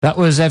That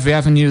was Every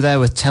Avenue there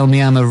with Tell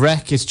Me I'm a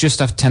Wreck. It's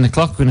just after 10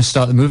 o'clock. We're going to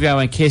start the movie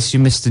hour. In case you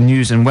missed the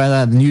news and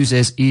weather, the news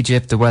is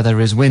Egypt, the weather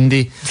is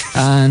windy.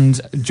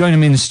 And joining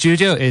me in the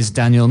studio is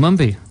Daniel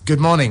Mumby. Good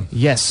morning.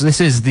 Yes, this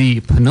is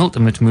the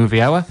penultimate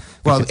movie hour.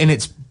 Well, in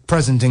its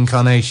present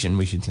incarnation,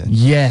 we should say.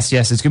 Yes,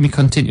 it's going to be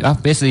continued.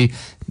 Basically,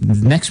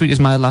 next week is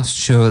my last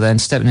show, then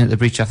stepping into the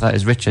breach after that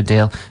is Richard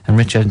Dale, and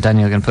Richard and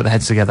Daniel are going to put their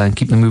heads together and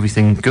keep the movie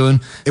thing going.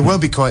 It won't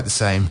be quite the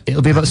same.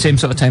 It'll be about the same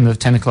sort of time of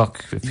 10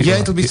 o'clock. Yeah,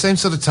 it'll be the same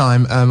sort of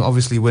time.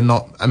 Obviously, we're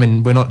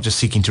not just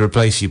seeking to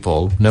replace you,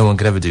 Paul. No one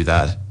could ever do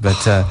that.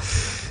 But,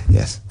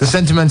 yes. The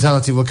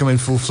sentimentality will come in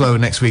full flow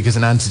next week as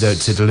an antidote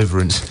to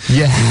Deliverance.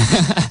 Yeah.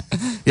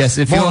 Yes,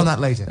 more on that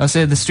later. I'll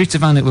say the streets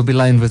of Alnwick will be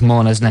lined with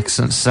mourners next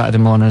Saturday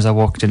morning as I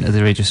walked into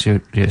the radio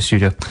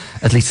studio.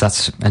 At least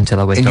that's until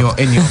I wake up.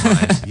 In your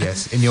mind,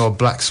 yes. In your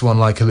black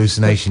swan-like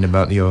hallucination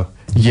about your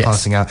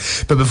passing out.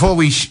 But before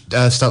we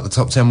start the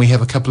top 10, we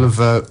have a couple of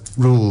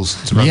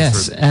rules to run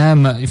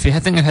through. If you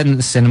think of heading to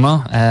the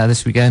cinema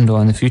this weekend or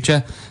in the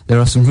future, there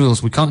are some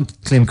rules. We can't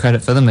claim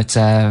credit for them. It's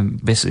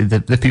basically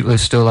the people who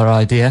stole our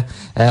idea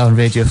on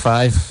Radio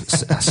 5,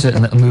 a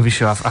certain little movie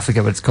show, I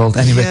forget what it's called.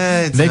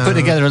 Anyway, they put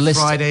together a list.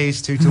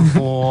 Fridays 2 till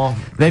 4.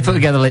 They put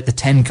together like the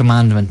 10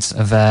 commandments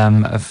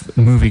of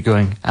movie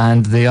going,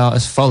 and they are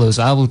as follows.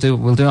 We'll do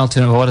an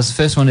alternative orders. The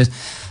first one is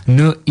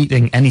no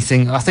eating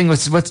anything. I think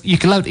what you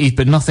can allowed to eat,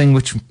 but nothing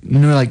which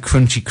like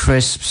crunchy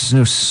crisps.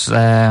 No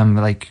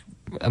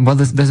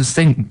there's this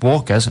thing.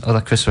 Walker's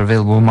other crisps are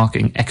available. We're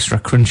marketing extra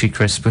crunchy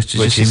crisps,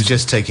 which is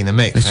just taking the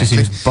mix. Which just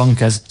seems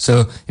bonkers.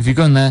 So if you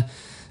go in there,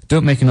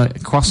 don't make a noise.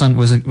 Croissant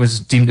was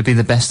deemed to be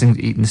the best thing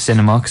to eat in the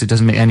cinema because it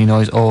doesn't make any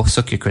noise or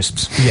suck your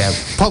crisps. Yeah,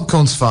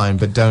 popcorn's fine,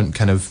 but don't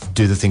kind of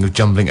do the thing of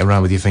jumbling it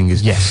around with your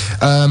fingers. Yes.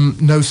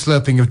 No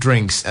slurping of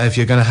drinks. If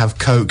you're going to have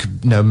Coke,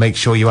 make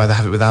sure you either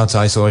have it without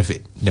ice or if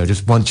it,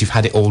 just once you've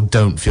had it all,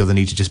 don't feel the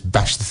need to just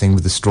bash the thing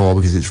with the straw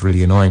because it's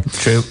really annoying.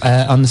 True.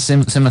 On the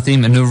similar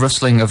theme, no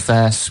rustling of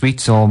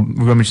sweets or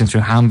rummaging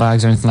through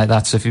handbags or anything like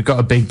that. So if you've got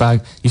a big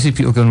bag, you see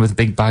people going with a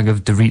big bag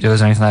of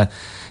Doritos or anything like that,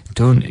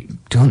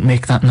 don't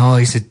make that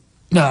noise.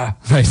 Right.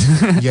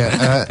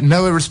 Yeah,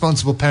 no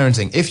irresponsible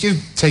parenting. If you're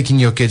taking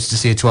your kids to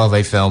see a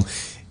 12A film,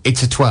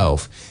 it's a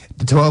 12.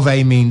 The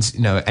 12A means,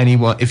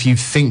 anyone, if you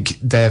think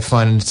they're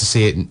fine to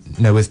see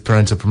it, with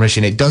parental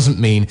permission, it doesn't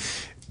mean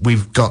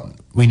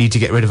we need to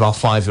get rid of our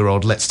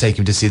 5-year-old, let's take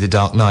him to see The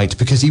Dark Knight,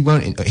 because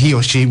he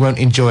or she won't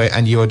enjoy it,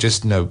 and you're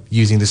just,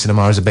 using the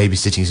cinema as a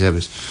babysitting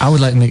service. I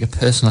would like to make a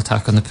personal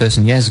attack on the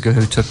person years ago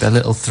who took their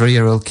little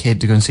 3-year-old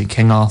kid to go and see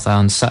King Arthur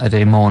on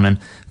Saturday morning.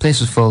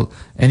 Place was full,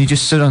 and he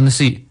just stood on the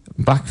seat,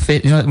 back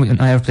face,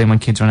 an airplane, when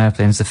kids are on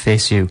airplanes, they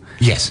face you.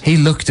 Yes. He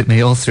looked at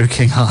me all through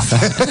King Arthur.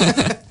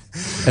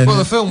 Well,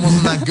 the film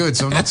wasn't that good,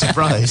 so I'm not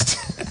surprised.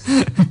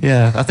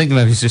 Yeah, I think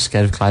maybe he's just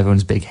scared of Clive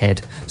Owen's big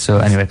head. So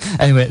anyway,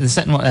 the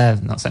second one,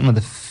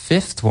 the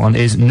fifth one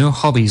is no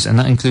hobbies, and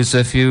that includes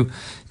if you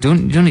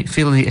don't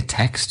feel the need to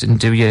text and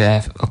do your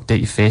update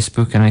your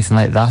Facebook and anything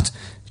like that.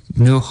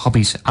 No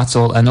hobbies at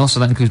all, and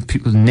also that includes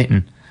people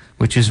knitting.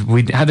 Which is,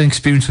 we had an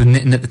experience with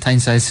knitting at the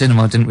Tyneside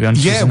Cinema, didn't we, on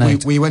Tuesday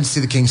night? we went to see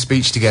the King's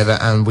Speech together,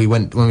 and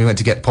when we went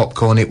to get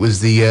popcorn, it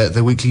was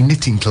the weekly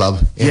knitting club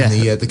in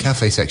the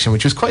cafe section,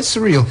 which was quite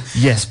surreal.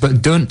 Yes,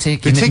 but don't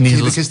take your knitting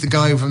needles. Because the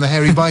guy from the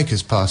Hairy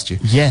Bikers passed you.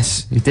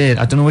 Yes, he did.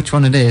 I don't know which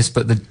one it is,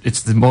 but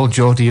it's the more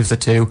Geordie of the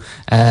two,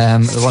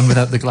 the one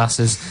without the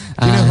glasses.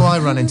 Do you know who I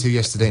ran into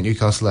yesterday at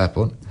Newcastle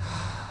Airport?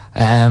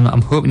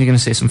 I'm hoping you're going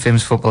to say some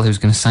famous footballer who's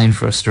going to sign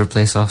for us to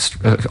replace our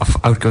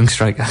outgoing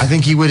striker. I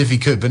think he would if he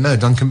could, but no,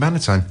 Duncan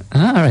Bannatyne.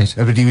 Ah, right.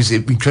 But he was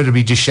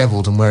incredibly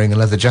dishevelled and wearing a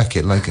leather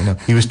jacket,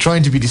 he was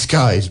trying to be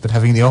disguised, but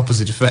having the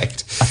opposite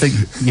effect. I think,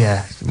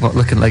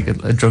 looking like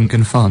a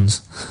drunken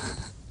Fonz.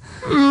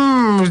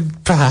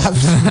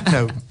 Perhaps.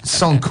 No,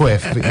 song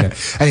quiff.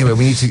 But, Anyway,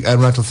 we need to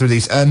rattle through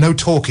these. No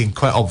talking,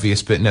 quite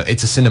obvious, but no,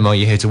 it's a cinema.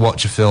 You're here to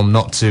watch a film,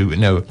 not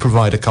to,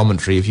 provide a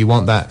commentary. If you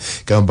want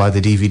that, go and buy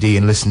the DVD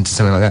and listen to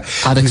something like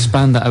that. I'd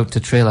expand that out to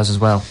trailers as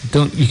well.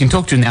 You can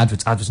talk during the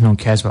adverts. No one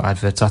cares about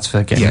adverts. That's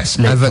for getting. Yes,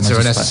 adverts are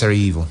a necessary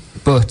evil.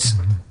 But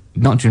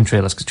not during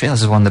trailers, because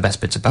trailers is one of the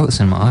best bits about the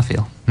cinema, I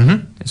feel.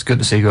 Mm-hmm. It's good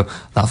to see you go,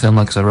 that film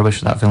looks so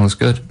rubbish, that film looks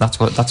good. That's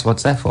what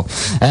it's there for.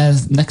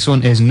 Next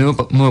one is no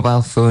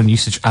mobile phone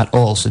usage at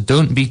all. So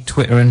don't be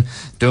twittering,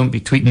 don't be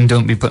tweeting,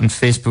 don't be putting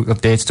Facebook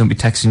updates, don't be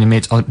texting your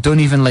mates, or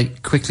don't even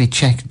quickly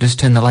check, just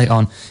turn the light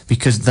on,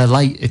 because the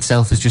light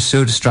itself is just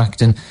so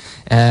distracting.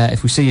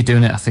 If we see you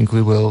doing it, I think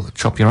we will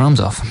chop your arms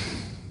off.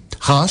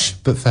 Harsh,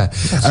 but fair.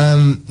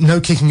 Yes.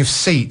 No kicking of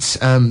seats.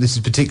 This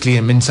is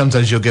particularly,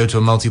 sometimes you'll go to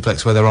a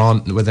multiplex where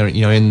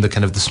in the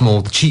kind of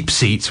the cheap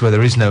seats where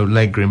there is no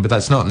leg room, but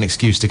that's not an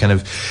excuse to kind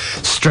of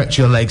stretch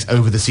your legs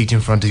over the seat in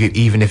front of you,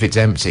 even if it's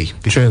empty.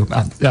 True.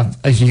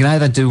 You can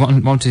either do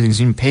one or two things.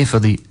 You can pay for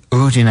the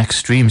Odeon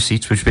Extreme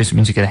seats, which basically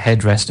means you get a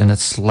headrest and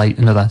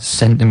another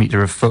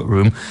centimetre of foot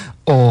room,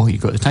 or you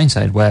go to the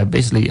Tyneside, where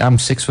basically I'm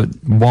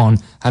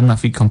 6'1", had my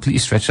feet completely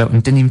stretched out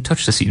and didn't even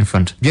touch the seat in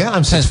front. Yeah,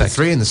 I'm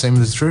 6'3", and the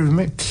same is true with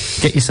me.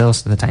 Get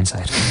yourselves to the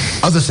Tyneside.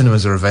 Other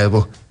cinemas are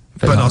available.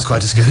 but not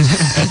quite as good.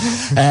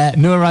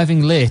 No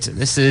arriving late.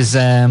 This is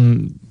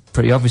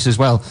pretty obvious as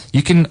well.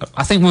 You can,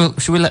 I think,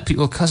 should we let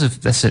people, because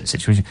of this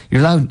situation,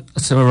 you're allowed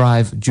to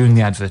arrive during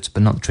the advert,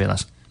 but not the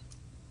trailers.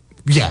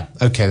 Yeah,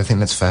 okay, I think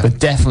that's fair. But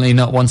definitely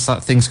not once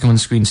that thing's come on the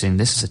screen saying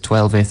this is a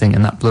 12A thing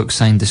and that bloke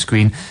signed the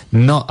screen.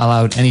 Not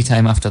allowed any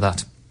time after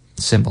that.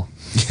 Simple.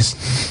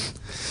 Yes.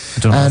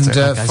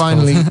 And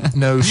finally,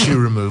 no shoe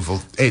removal.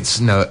 It's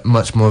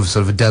much more of a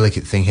sort of a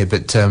delicate thing here,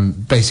 but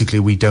basically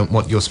we don't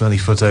want your smelly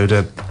foot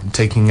odour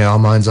taking our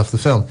minds off the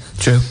film.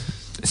 True.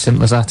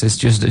 Simple as that. It's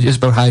just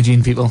about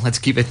hygiene, people. Let's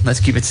keep it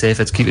safe.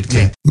 Let's keep it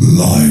clean.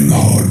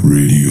 Lionheart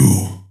Radio.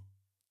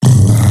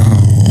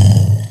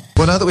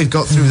 Well, now that we've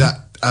got through that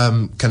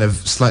kind of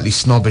slightly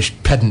snobbish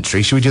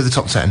pedantry, should we do the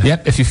top 10?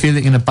 Yep, if you feel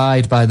you can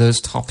abide by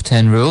those top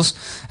 10 rules,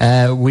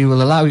 we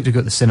will allow you to go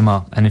to the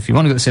cinema. And if you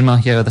want to go to the cinema,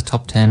 here are the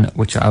top 10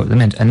 which are out at the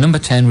mint. And number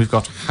 10, we've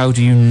got How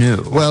Do You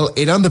Know? Well,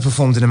 it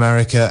underperformed in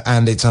America,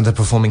 and it's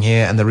underperforming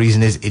here, and the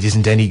reason is it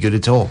isn't any good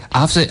at all. I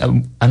have to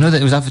say, I know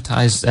that it was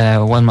advertised,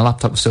 when my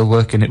laptop was still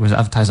working, it was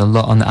advertised a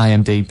lot on the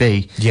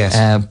IMDb.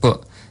 Yes.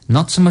 But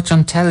not so much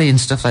on telly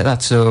and stuff like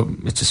that, so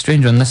it's a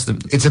strange one.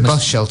 It's a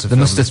bus shelter They film.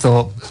 must have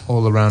thought...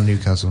 all around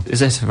Newcastle.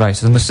 Is it? Right,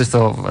 so they must have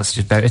thought, let's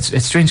just bear it.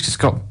 It's strange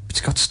because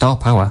it's got star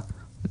power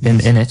in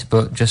it,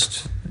 but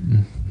just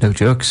no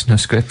jokes, no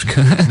script.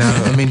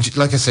 No, I mean,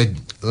 like I said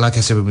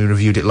when we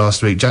reviewed it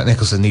last week, Jack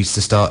Nicholson needs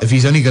to start, if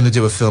he's only going to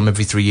do a film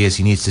every 3 years,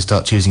 he needs to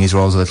start choosing his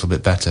roles a little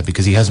bit better,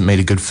 because he hasn't made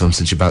a good film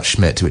since About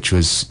Schmidt, which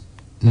was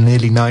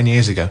nearly 9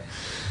 years ago.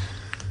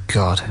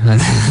 God,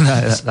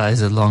 that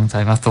is a long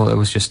time. I thought it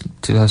was just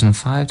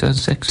 2005,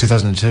 2006?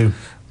 2002.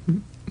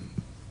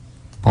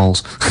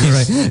 Balls.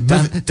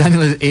 Right.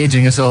 Daniel is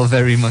aging us all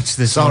very much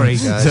this Sorry,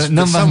 morning. guys, So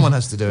but someone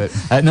has to do it.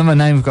 At number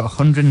 9, we've got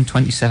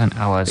 127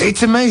 hours.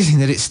 It's amazing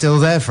that it's still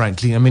there,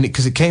 frankly. I mean,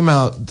 because it came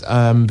out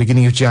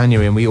beginning of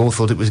January, and we all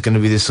thought it was going to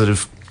be this sort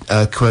of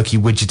quirky,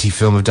 widgety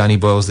film of Danny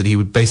Boyle's that he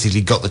would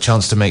basically got the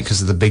chance to make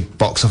because of the big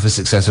box office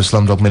success of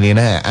Slumdog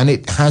Millionaire, and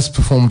it has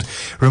performed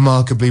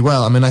remarkably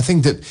well. I mean, I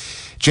think that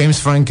James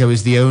Franco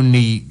is the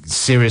only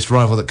serious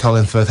rival that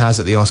Colin Firth has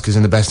at the Oscars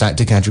in the Best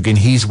Actor category, and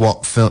he's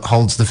what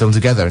holds the film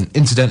together. And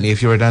incidentally,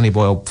 if you're a Danny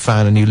Boyle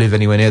fan and you live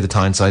anywhere near the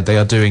Tyneside, they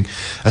are doing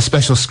a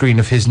special screen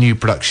of his new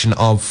production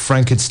of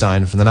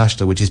Frankenstein from the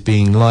National, which is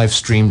being live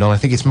streamed on, I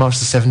think it's March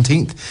the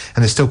 17th,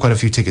 and there's still quite a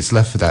few tickets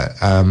left for that.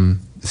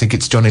 I think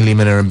it's Johnny Lee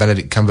Miller and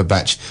Benedict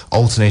Cumberbatch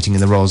alternating in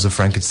the roles of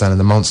Frankenstein and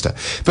the monster.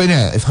 But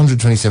yeah, if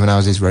 127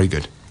 hours is very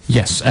good.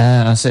 Yes,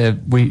 I'm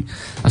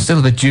still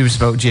a bit dubious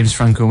about James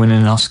Franco winning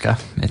an Oscar.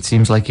 It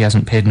seems like he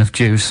hasn't paid enough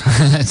dues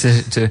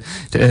to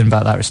earn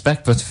back that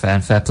respect, but fair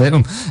play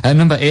to him.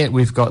 Number 8,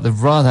 we've got the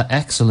rather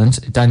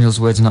excellent, Daniel's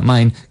words not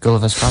mine,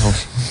 Gulliver's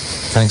Travels.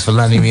 Thanks for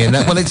landing me in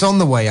that. Well, it's on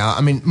the way out.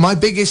 I mean, my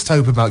biggest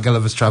hope about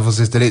Gulliver's Travels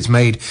is that it's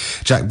made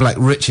Jack Black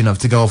rich enough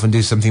to go off and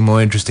do something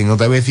more interesting,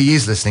 although if he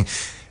is listening...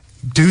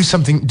 doing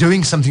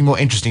something more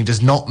interesting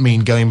does not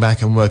mean going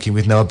back and working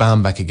with Noah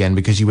Baumbach again,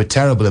 because you were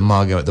terrible in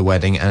Margot at the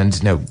Wedding, and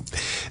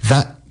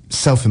that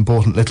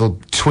self-important little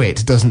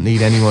twit doesn't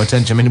need any more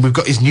attention. I mean, we've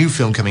got his new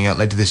film coming out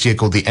later this year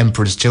called The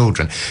Emperor's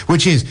Children,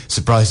 which is,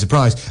 surprise,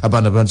 surprise,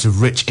 about a bunch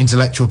of rich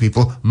intellectual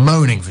people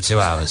moaning for 2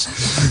 hours.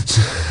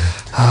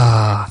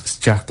 It's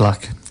Jack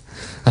Black.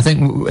 I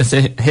think with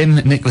him,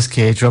 Nicolas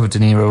Cage, Robert De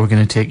Niro, we're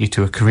going to take you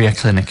to a career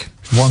clinic.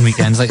 One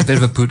weekend, like a bit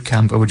of a boot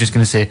camp, and we're just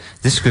going to say,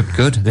 this script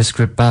good, this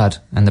script bad,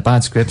 and the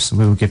bad scripts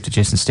we will give to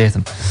Jason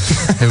Statham,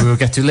 who we will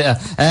get to later.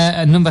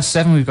 At number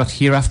 7, we've got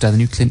Hereafter, the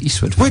new Clint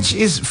Eastwood film. Which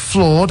is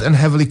flawed and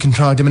heavily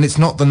contrived. I mean, it's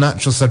not the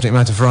natural subject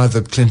matter for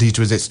either Clint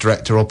Eastwood as its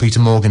director or Peter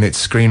Morgan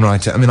its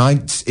screenwriter. I mean,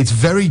 it's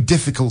very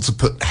difficult to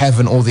put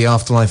heaven or the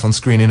afterlife on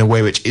screen in a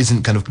way which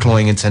isn't kind of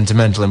cloying and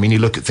sentimental. I mean, you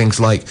look at things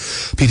like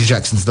Peter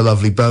Jackson's The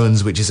Lovely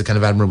Bones, which is a kind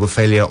of admirable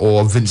failure,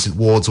 or Vincent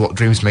Ward's What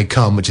Dreams May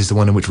Come, which is the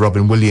one in which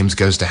Robin Williams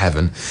goes to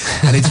heaven.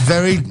 And it's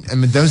very, I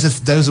mean, those are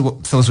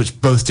films which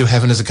both do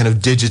heaven as a kind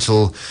of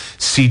digital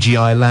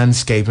CGI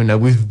landscape,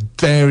 with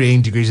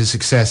varying degrees of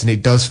success, and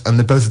it does, and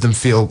both of them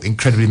feel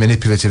incredibly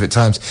manipulative at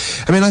times.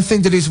 I mean, I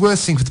think that it's worth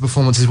seeing for the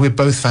performances. We're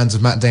both fans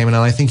of Matt Damon,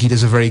 and I think he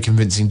does a very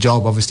convincing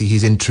job. Obviously,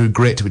 he's in True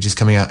Grit, which is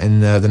coming out in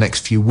the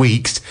next few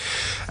weeks.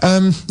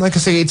 Like I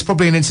say, it's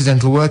probably an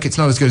incidental work. It's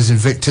not as good as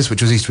Invictus,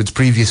 which was Eastwood's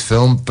previous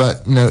film,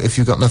 but, if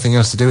you've got nothing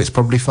else to do, it's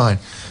probably fine.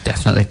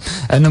 Definitely.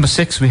 At number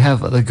 6, we have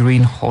The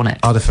Green Hornet.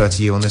 I'll defer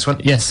to you on this one.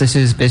 Yes, this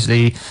is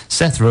basically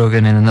Seth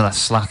Rogen in another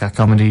slacker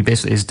comedy.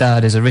 Basically, his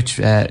dad is a rich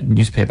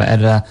newspaper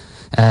editor.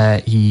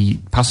 He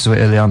passes away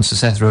early on, so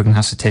Seth Rogen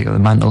has to take up the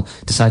mantle,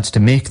 decides to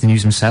make the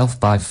news himself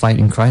by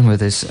fighting crime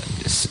with his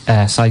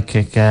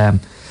sidekick,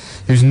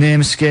 whose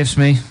name escapes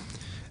me.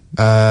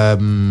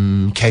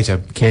 Kato,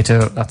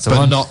 that's the one.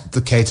 But not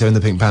the Kato in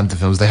the Pink Panther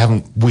films. They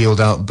haven't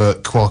wheeled out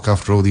Burt Kwok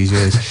after all these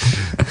years.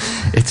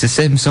 It's the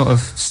same sort of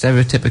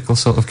stereotypical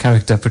sort of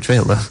character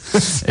portrayal, though.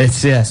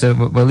 So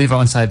we'll leave it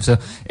on side. So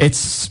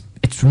it's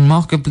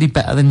remarkably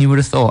better than you would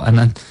have thought.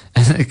 And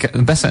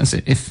the best sentence,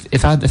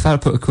 if I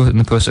put a quote in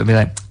the poster, it'd be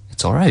like,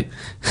 it's all right.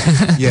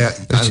 Yeah,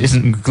 Which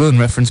isn't a glowing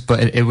reference,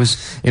 but it was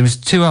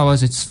 2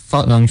 hours. It's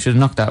far long. Should have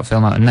knocked out a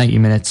film out in 90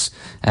 minutes.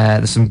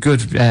 There's some good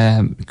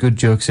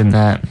jokes in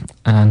there,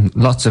 and a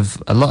lot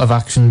of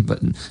action,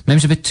 but maybe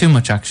it's a bit too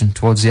much action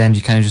towards the end.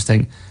 You kind of just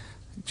think,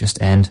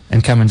 just end.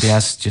 And Cameron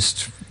Diaz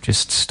just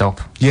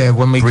stop. Yeah,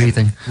 when we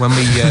breathing. When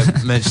we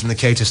mentioned the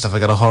Cater stuff, I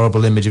got a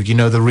horrible image of, the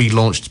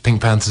relaunched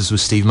Pink Panthers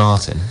with Steve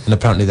Martin, and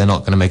apparently they're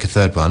not going to make a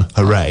third one.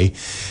 Hooray!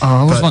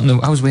 Oh,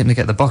 I was waiting to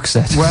get the box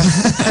set. Well,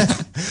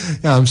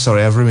 yeah, I'm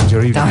sorry, I've ruined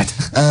your evening.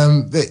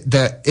 Damn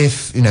That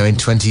if in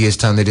 20 years'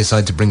 time they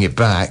decide to bring it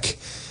back,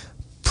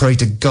 pray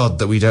to God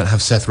that we don't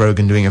have Seth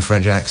Rogen doing a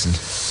French accent.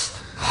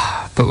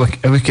 But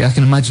I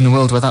can imagine a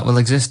world where that will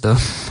exist, though.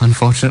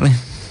 Unfortunately.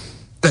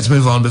 Let's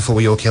move on before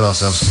we all kill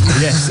ourselves.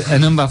 Yes,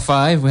 at number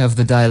 5 we have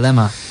The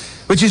Dilemma.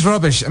 Which is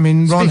rubbish. I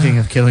mean, Speaking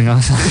of killing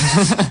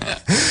ourselves.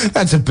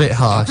 That's a bit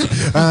harsh.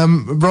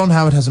 Ron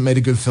Howard hasn't made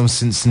a good film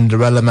since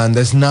Cinderella Man.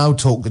 There's now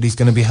talk that he's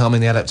going to be helming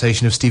the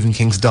adaptation of Stephen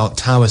King's Dark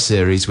Tower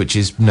series, which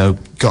is,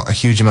 got a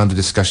huge amount of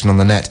discussion on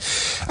the net.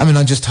 I mean,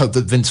 I just hope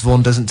that Vince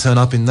Vaughn doesn't turn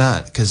up in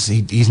that, because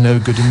he's no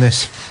good in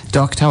this.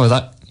 Dark Tower,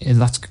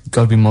 that's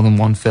got to be more than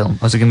one film.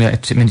 Or is it going to be a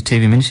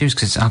TV miniseries?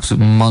 Because it's an absolute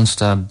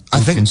monster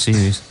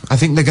series. I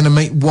think they're going to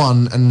make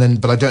one,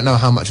 but I don't know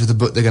how much of the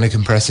book they're going to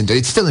compress into.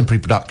 It's still in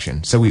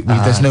pre-production, so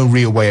there's no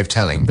real way of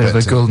telling. Bit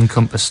of a golden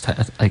compass,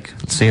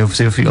 see how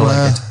people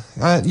like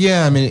it.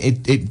 Yeah, I mean,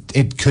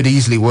 it could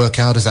easily work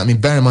out as that. I mean,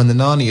 bear in mind the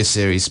Narnia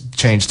series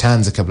changed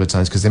hands a couple of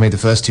times because they made the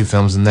first 2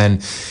 films, and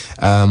then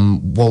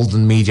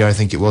Walden Media, I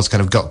think it was,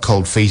 kind of got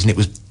cold feet, and it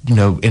was,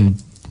 in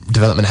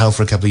development hell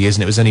for a couple of years,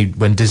 and it was only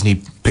when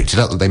Disney picked it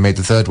up that they made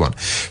the third one.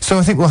 So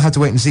I think we'll have to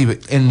wait and see.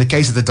 But in the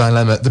case of The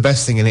Dilemma, the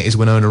best thing in it is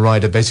Winona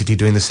Ryder basically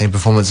doing the same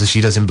performance as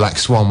she does in Black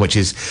Swan, which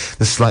is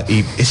the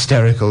slightly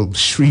hysterical,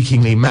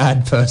 shriekingly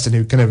mad person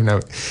who kind of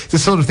the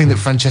sort of thing that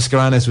Francesca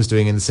Annis was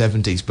doing in the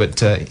 70s, but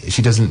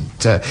she doesn't.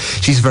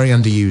 She's very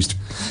underused.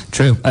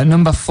 True. At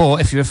number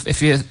 4,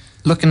 if you're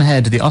looking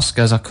ahead, the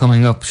Oscars are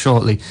coming up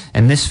shortly,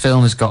 and this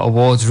film has got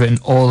awards written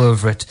all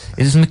over it.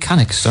 It is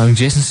Mechanic, starring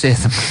Jason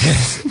Statham.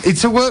 Yes.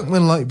 It's a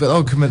workmanlike but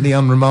ultimately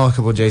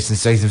unremarkable Jason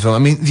Statham film. I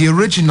mean, the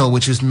original,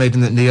 which was made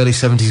in the early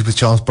 70s with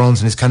Charles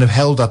Bronson, is kind of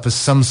held up as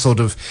some sort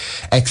of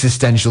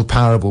existential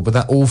parable, but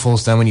that all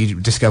falls down when you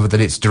discover that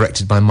it's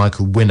directed by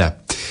Michael Winner,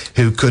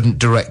 who couldn't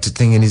direct a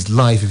thing in his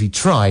life if he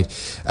tried.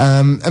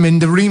 I mean,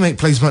 the remake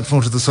plays much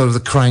more to the sort of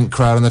the Crank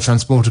crowd and the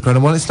Transporter crowd,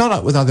 and while it's not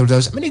up with either of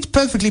those, I mean, it's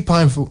perfectly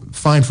fine for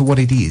what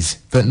it is,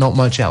 but not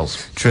much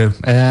else. True.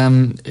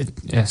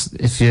 Yes,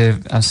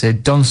 I say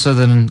Don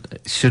Sutherland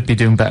should be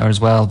doing better as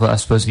well, but I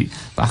suppose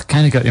I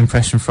kind of got the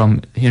impression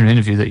from hearing an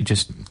interview that he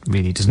just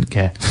really doesn't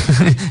care.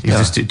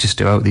 He's just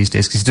do out these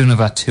days, because he's done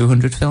about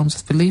 200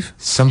 films, I believe.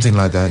 Something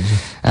like that.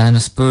 And I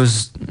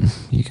suppose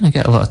you're going to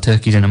get a lot of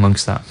turkeys in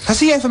amongst that. Has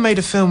he ever made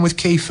a film with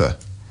Kiefer?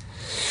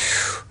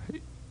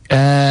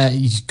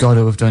 He's got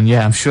to have done,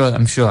 yeah, I'm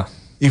sure.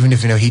 Even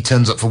if, he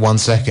turns up for 1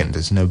 second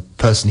as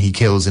person he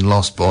kills in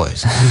Lost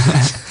Boys.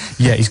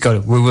 Yeah, he's got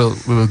it. We will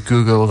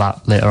Google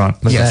that later on.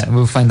 But yes.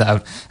 We'll find that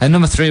out. And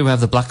number 3, we have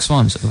The Black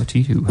Swans. Over to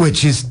you.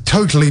 Which is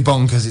totally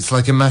bonkers. It's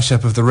like a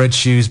mashup of The Red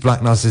Shoes,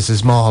 Black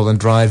Narcissus, Mulholland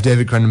Drive,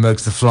 David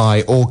Cronenberg's The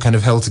Fly, all kind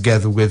of held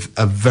together with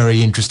a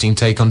very interesting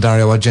take on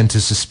Dario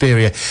Argento's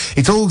Suspiria.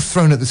 It's all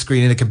thrown at the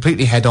screen in a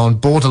completely head-on,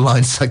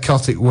 borderline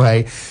psychotic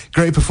way.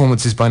 Great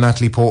performances by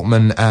Natalie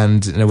Portman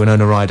and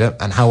Winona Ryder.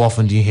 And how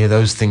often do you hear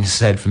those things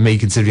said from me,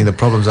 considering the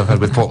problems I've had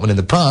with Portman in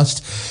the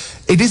past?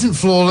 It isn't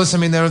flawless. I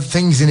mean, there are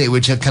things in it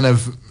which are kind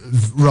of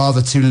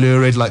rather too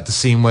lurid, like the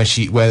scene where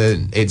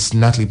it's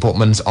Natalie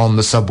Portman's on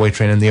the subway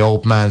train and the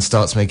old man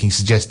starts making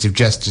suggestive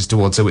gestures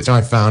towards her, which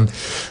I found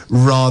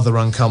rather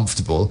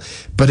uncomfortable.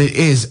 But it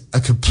is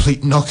a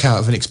complete knockout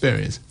of an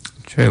experience.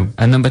 True.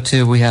 And number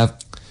 2, we have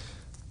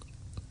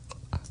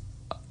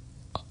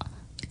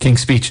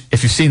King's Speech.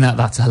 If you've seen that,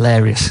 that's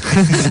hilarious.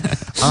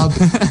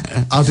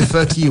 I'll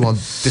defer to you on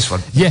this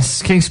one.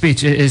 Yes, King's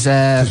Speech is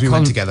we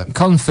went together.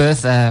 Colin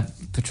Firth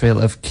portrayal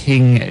of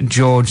King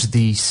George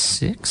the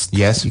Sixth.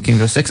 Yes, King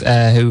George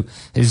VI, who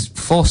is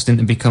forced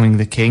into becoming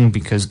the king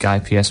because Guy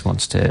Pearce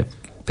wants to.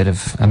 Bit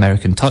of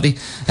American toddy.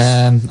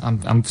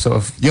 I'm sort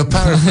of... You're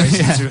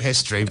paraphrasing through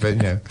history,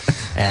 but Yeah,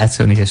 it's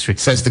only history.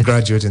 Says the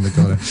graduate in the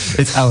corner.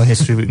 It's our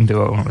history, we can do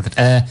what we want with it.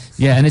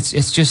 And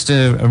it's just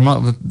a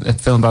remarkable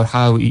film about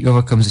how he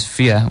overcomes his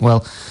fear.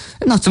 Well,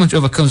 not so much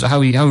overcomes, but how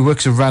he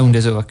works around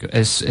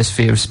his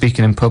fear of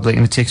speaking in public,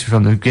 and it takes you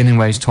from the beginning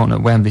where he's talking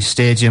at Wembley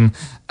Stadium,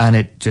 and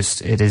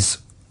it's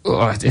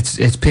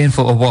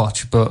painful to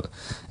watch, but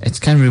it's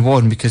kind of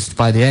rewarding because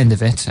by the end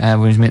of it,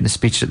 when he's making the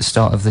speech at the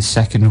start of the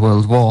Second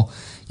World War,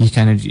 you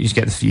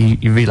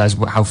realise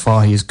how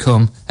far he has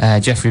come.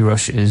 Geoffrey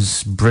Rush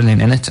is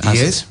brilliant in it. He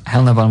is.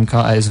 Helena Bonham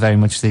Carter is very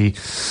much the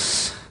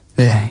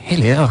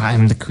hello,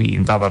 I'm the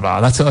Queen, blah blah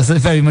blah. That's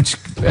very much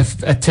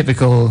a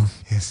typical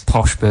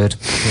posh bird.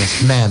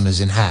 Yes, ma'am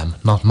as in ham,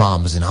 not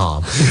mom as in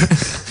harm.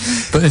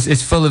 But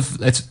it's full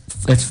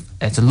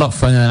it's a lot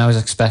funnier than I was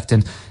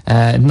expecting.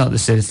 Not to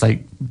say it's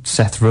like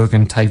Seth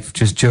Rogen type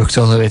just jokes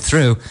all the way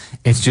through.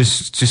 It's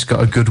just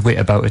got a good wit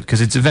about it,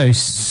 because it's a very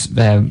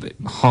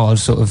hard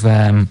sort of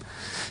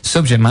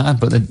subject matter,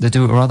 but they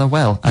do it rather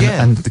well.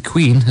 And the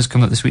Queen has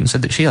come up this week and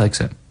said that she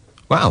likes it.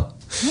 Wow.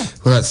 Yeah.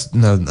 Well, I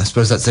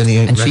suppose that's the only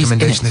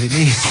recommendation that it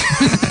needs.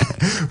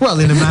 Well,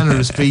 in a manner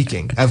of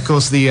speaking. Of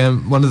course, the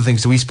one of the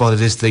things that we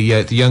spotted is the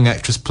young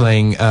actress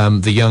playing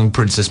the young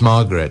Princess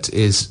Margaret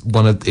is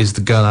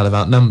the girl out of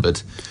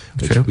Outnumbered,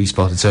 which we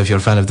spotted. So if you're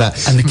a fan of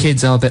that, and the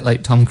kids are a bit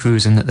like Tom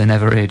Cruise in that they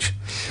never age.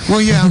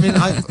 Well, yeah, I mean,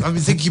 I've been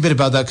thinking a bit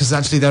about that, because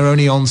actually they're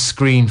only on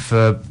screen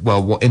for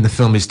what in the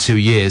film is 2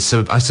 years.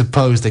 So I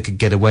suppose they could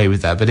get away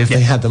with that. But if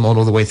they had them on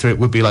all the way through, it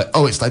would be like,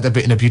 oh, it's like that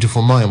bit in A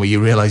Beautiful Mind where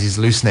you realise he's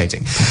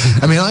hallucinating.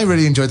 I mean, I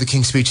really enjoyed the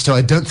King's Speech too.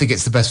 I don't think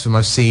it's the best film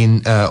I've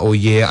seen all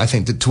year. I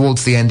think that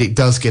towards the end it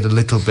does get a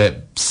little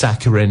bit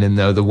saccharine in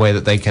the way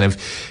that they kind of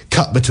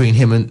cut between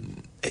him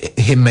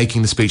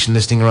making the speech and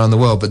listening around the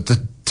world. But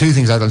the two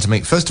things I'd like to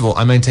make: first of all,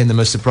 I maintain the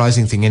most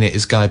surprising thing in it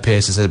is Guy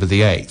Pearce as Edward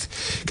VIII.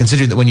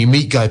 Considering that when you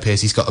meet Guy Pearce,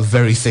 he's got a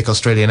very thick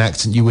Australian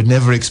accent, you would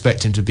never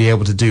expect him to be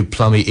able to do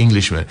plummy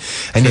Englishman.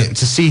 And yet,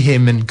 to see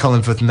him and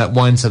Colin Firth in that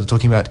wine cellar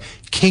talking about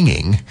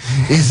kinging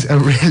is a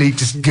really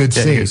just good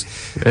scene.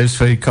 It's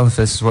very Colin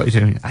Firth, what are you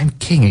doing? I'm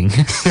kinging.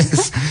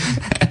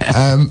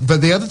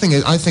 But the other thing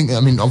is, I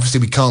mean, obviously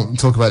we can't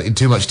talk about it in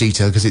too much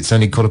detail because it's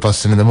only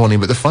 10:15 in the morning,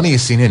 but the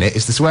funniest scene in it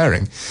is the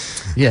swearing.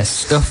 Yes,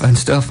 stuff and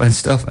stuff and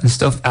stuff and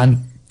stuff and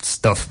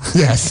stuff.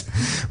 Yes,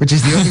 which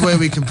is the only way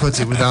we can put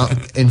it without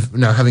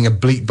having a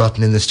bleep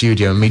button in the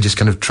studio and me just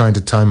kind of trying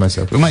to time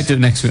myself. We might do it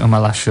next week on my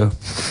last show.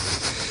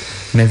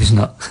 Maybe it's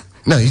not.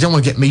 No, you don't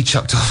want to get me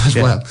chucked off as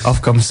well.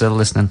 Ofcom's still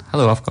listening.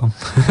 Hello, Ofcom.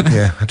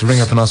 Yeah, I had to ring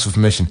up and ask for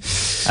permission.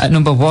 At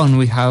number 1,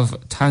 we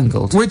have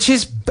Tangled. Which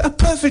is a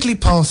perfectly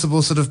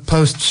passable sort of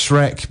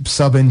post-Shrek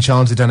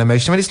sub-Enchanted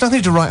animation. I mean, it's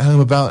nothing to write home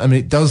about. I mean,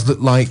 it does look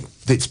like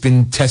it's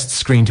been test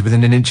screened to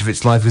within an inch of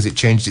its life, because it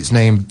changed its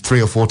name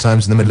 3 or 4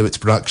 times in the middle of its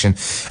production,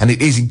 and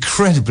it is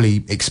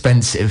incredibly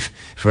expensive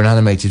for an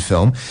animated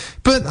film.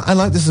 But I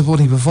like the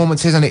supporting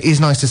performances, and it is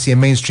nice to see a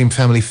mainstream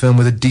family film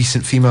with a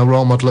decent female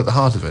role model at the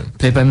heart of it.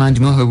 Played by Mandy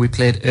Moore, who we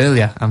played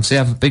earlier. So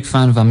I'm a big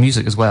fan of her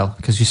music as well,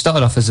 because she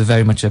started off as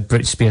very much a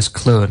Britney Spears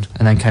clone,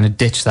 and then kind of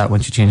ditched that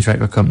when she changed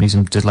record companies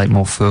and did like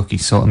more folky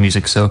sort of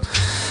music. So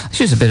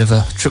she's a bit of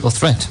a triple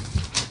threat.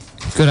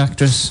 Good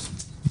actress,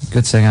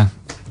 good singer.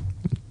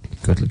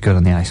 Good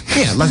on the eyes.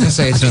 Yeah, like I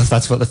say, I don't know if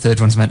that's what the third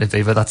one's meant to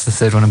be, but that's the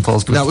third one in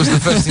Paul's book. That was the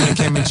first thing that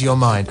came into your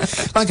mind.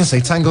 Like I say,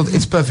 Tangled,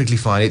 it's perfectly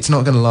fine. It's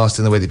not going to last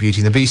in the way that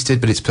Beauty and the Beast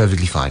did, but it's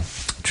perfectly fine.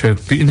 True.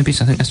 Beauty and the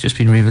Beast, I think that's just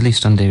been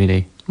re-released on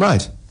DVD.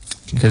 Right.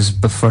 Because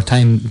before a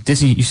time,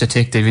 Disney used to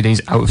take DVDs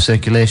out of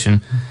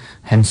circulation,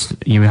 hence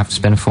you would have to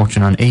spend a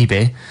fortune on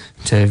eBay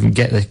to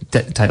get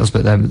the titles,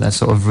 but they're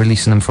sort of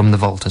releasing them from the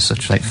vault as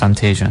such, like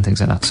Fantasia and things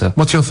like that. So,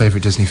 what's your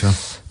favourite Disney film?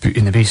 Beauty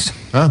and the Beast.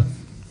 Oh.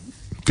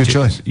 Good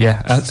choice.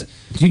 Yeah.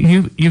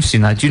 You've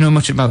seen that. Do you know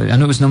much about it? I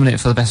know it was nominated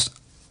for the best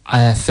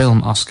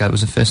film Oscar. It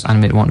was the first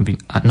animated one to be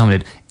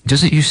nominated.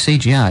 Does it use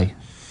CGI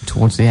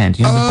towards the end?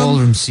 You know, the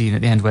ballroom scene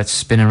at the end where it's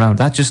spinning around?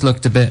 That just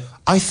looked a bit...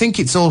 I think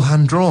it's all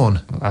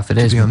hand-drawn. Well, if it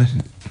is, to be honest.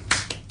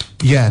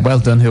 Yeah. Well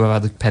done, whoever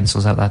had the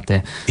pencils out that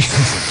day.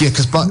 Yeah,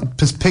 because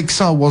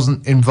Pixar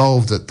wasn't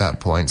involved at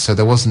that point, so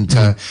there wasn't...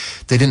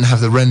 they didn't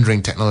have the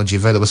rendering technology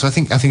available, so I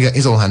think it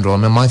is all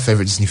hand-drawn. And my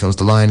favourite Disney film is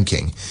The Lion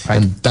King,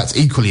 and that's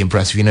equally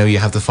impressive. You know, you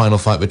have the final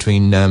fight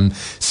between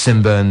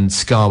Simba and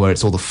Scar, where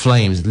it's all the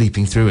flames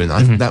leaping through, and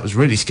I think that was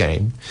really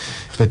scary.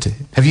 But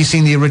have you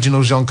seen the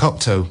original Jean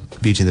Cocteau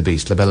Beauty and the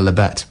Beast, La Belle et la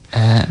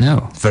Bête?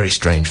 No. Very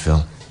strange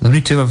film. The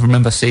only two I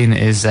remember seeing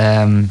is...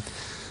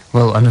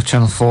 well, I know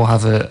Channel 4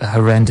 have a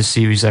horrendous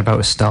series about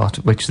a start,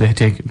 which they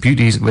take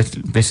beauties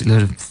with basically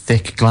loads of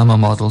thick glamour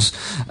models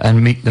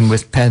and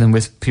pair them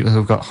with people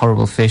who've got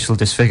horrible facial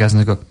disfigures,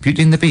 and they go,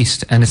 Beauty and the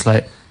Beast, and it's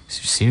like,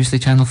 seriously,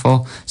 Channel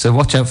 4? So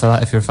watch out for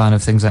that if you're a fan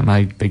of things like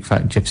My Big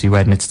Fat Gypsy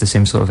Wedding. It's the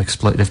same sort of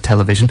exploitative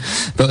television.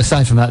 But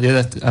aside from that,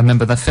 I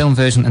remember that film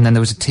version, and then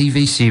there was a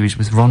TV series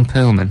with Ron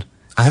Perlman.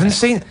 I haven't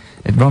seen it.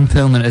 Ron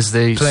Perlman as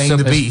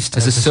the beast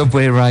as a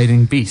subway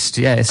riding beast.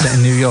 Yeah, it's set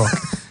in New York.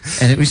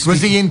 And it was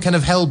he in kind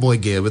of Hellboy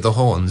gear with the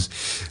horns?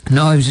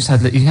 No,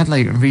 he had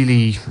like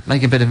really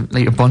like a bit of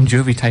like a Bon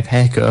Jovi type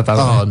haircut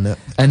about him. No.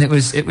 And it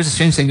was a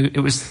strange thing. It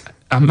was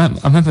I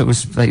remember it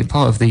was like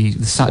part of the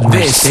Saturday night.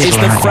 This is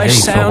the fresh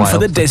sound for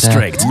the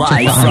district.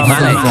 Live from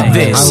Manic.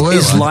 This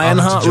is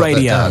Lionheart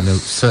Radio.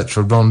 Search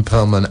for Ron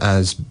Perlman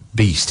as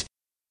Beast.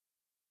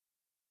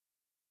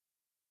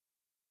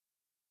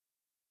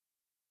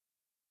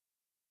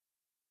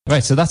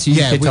 Right, so that's your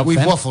UK top 10. We've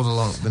waffled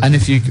along. And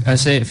if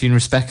you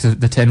respect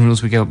the 10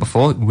 rules we gave up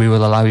before, we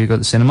will allow you to go to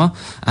the cinema.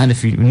 And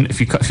if you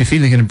feel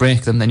you're going to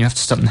break them, then you have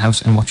to stop in the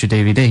house and watch your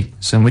DVD.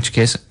 So in which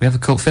case, we have a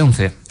cult film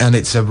for you. And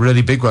it's a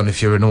really big one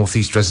if you're a North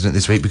East resident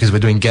this week, because we're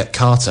doing Get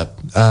Carter.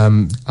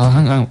 Oh,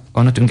 hang on.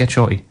 I'm not doing Get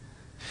Shorty.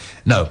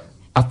 No.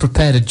 I've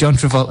prepared a John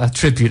Travolta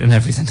tribute and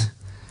everything.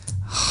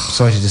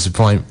 Sorry to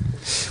disappoint.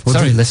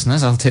 Sorry,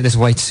 listeners, I'll take this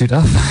white suit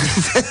off.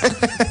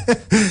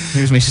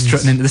 Here's me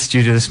strutting into the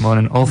studio this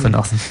morning, all for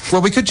nothing.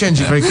 Well, we could change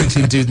it very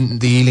quickly and do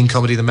the Ealing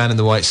comedy The Man in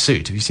the White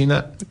Suit. Have you seen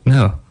that?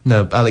 No.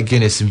 No, Alec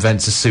Guinness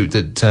invents a suit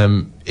that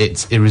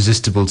it's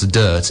irresistible to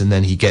dirt, and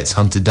then he gets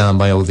hunted down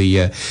by all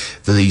the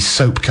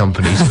soap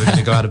companies who are going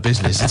to go out of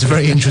business. It's a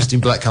very interesting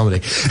black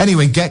comedy.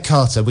 Anyway, Get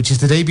Carter, which is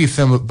the debut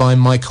film by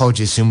Mike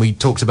Hodges, whom we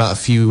talked about a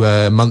few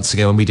months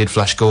ago when we did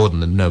Flash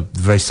Gordon, and the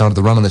very start of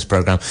the run on this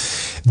programme,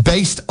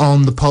 based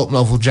on the pulp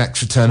novel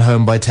Jack's Return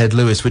Home by Ted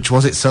Lewis, which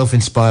was itself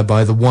inspired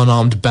by the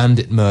one-armed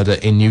bandit murder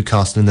in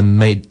Newcastle in the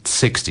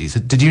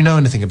mid-60s. Did you know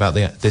anything about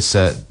this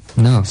event?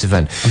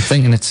 I'm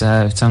thinking it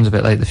sounds a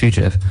bit like The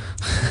Fugitive.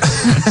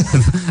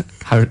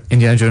 How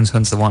Indiana Jones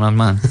hunts the one-armed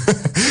man.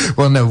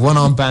 Well, no,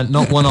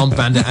 not one-armed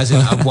bandit as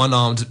in a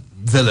one-armed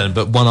villain,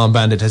 but one-armed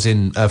bandit as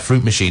in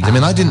fruit machines. I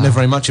mean, I didn't know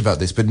very much about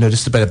this, but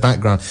just a bit of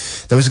background.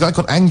 There was a guy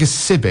called Angus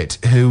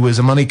Sibbett, who was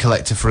a money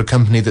collector for a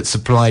company that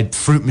supplied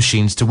fruit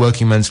machines to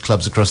working men's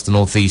clubs across the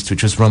northeast,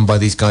 which was run by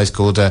these guys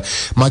called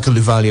Michael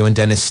Luvalio and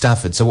Dennis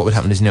Stafford. So what would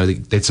happen is,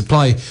 they'd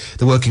supply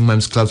the working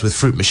men's clubs with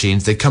fruit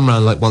machines. They'd come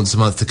around like once a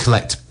month to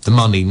collect the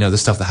money, the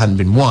stuff that hadn't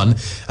been won,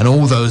 and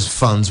all those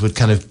funds would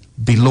kind of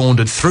be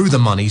laundered through the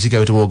money to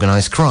go to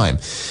organised crime.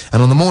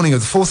 And on the morning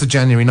of the 4th of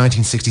January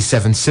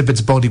 1967,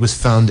 Sibbett's body was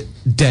found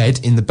dead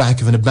in the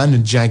back of an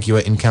abandoned Jaguar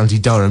in County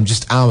Durham,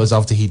 just hours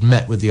after he'd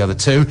met with the other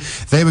two.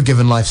 They were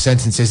given life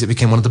sentences. It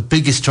became one of the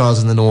biggest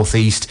trials in the North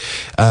East,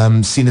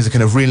 seen as a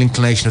kind of real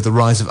inclination of the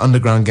rise of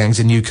underground gangs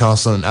in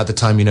Newcastle, and at the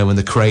time, when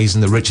the Crays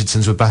and the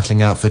Richardsons were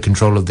battling out for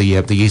control of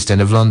the East End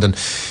of London.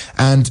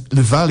 And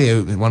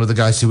Luvalio, one of the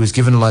guys who was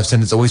given a life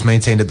sentence, always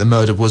maintained that the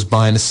murder was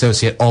by an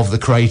associate of the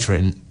Cray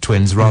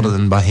twins rather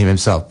than by him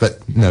himself.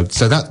 But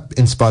so that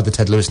inspired the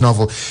Ted Lewis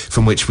novel,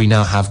 from which we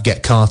now have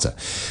Get Carter.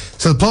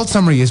 So the plot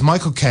summary is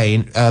Michael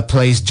Caine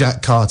plays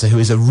Jack Carter, who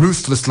is a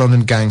ruthless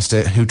London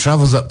gangster who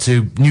travels up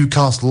to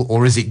Newcastle,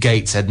 or is it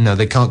Gateshead? No,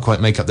 they can't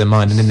quite make up their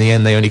mind, and in the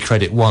end they only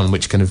credit one,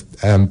 which kind of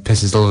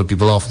pisses a lot of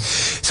people off.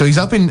 So he's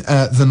up in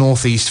the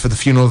northeast for the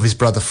funeral of his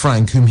brother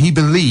Frank, whom he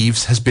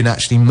believes has been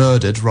actually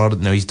murdered,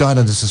 he's died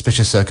under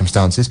suspicious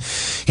circumstances.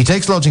 He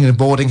takes lodging in a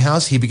boarding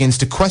house. He begins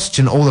to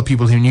question all the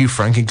people who knew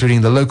Frank,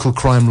 including the local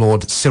crime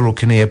lord Cyril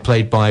Kinnear,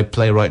 played by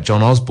playwright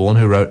John Osborne,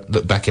 who wrote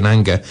Look Back in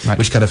Anger,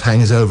 which kind of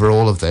hangs over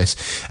all of this.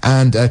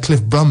 And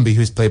Cliff Brumby,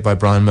 who's played by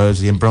Brian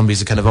Moseley, and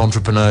Brumby's a kind of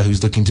entrepreneur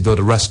who's looking to build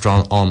a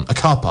restaurant on a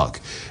car park,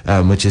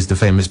 which is the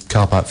famous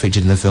car park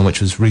featured in the film,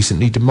 which was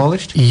recently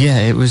demolished. Yeah,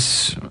 it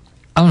was.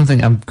 I don't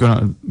think I'm going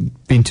to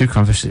being too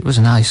controversial. It was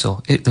an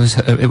eyesore. It was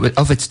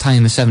of its time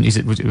in the 70s.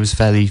 It was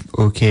fairly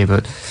okay,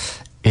 but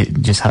it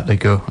just had to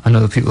go. I know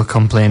that people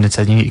complained and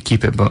said you need to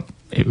keep it, but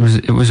it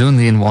was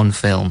only in one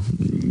film.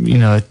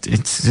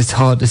 It's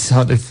hard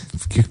to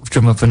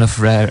drum up enough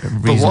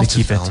reason to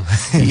keep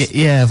it.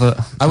 Yeah, but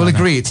I will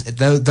agree.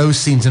 Those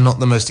scenes are not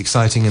the most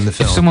exciting in the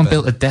film. If someone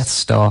built a Death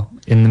Star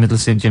in the middle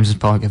of St James's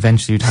Park,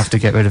 eventually you'd have to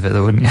get rid of it,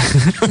 though, wouldn't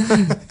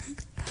you?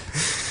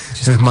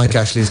 With Mike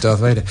Ashley as Darth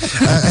Vader.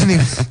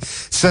 Anyway,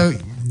 so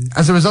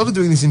as a result of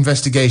doing these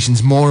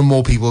investigations, more and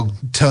more people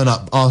turn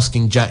up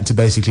asking Jack to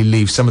basically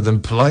leave, some of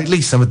them politely,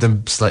 some of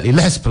them slightly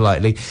less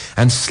politely,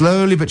 and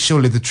slowly but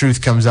surely the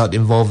truth comes out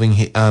involving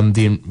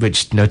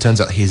which turns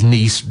out his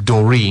niece,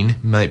 Doreen,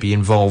 might be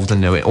involved,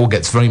 and it all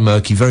gets very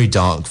murky, very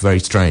dark, very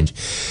strange.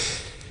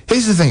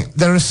 Here's the thing,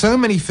 there are so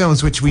many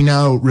films which we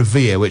now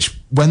revere, which,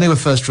 when they were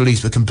first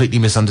released, were completely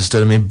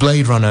misunderstood. I mean,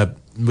 Blade Runner,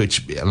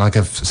 which, like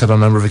I've said on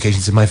a number of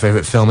occasions, is my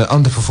favourite film. It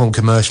underperformed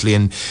commercially,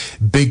 and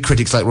big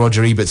critics like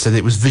Roger Ebert said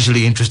it was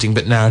visually interesting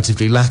but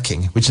narratively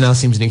lacking, which now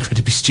seems an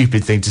incredibly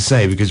stupid thing to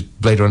say, because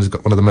Blade Runner's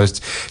got one of the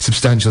most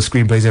substantial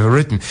screenplays ever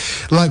written.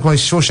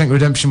 Likewise, Shawshank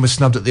Redemption was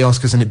snubbed at the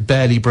Oscars, and it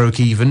barely broke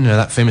even.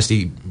 That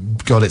famously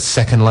got its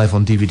second life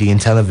on DVD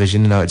and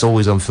television. It's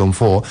always on Film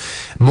 4.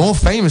 More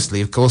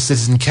famously, of course,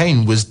 Citizen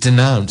Kane was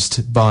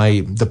denounced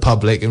by the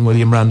public, and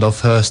William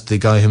Randolph Hearst, the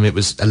guy whom it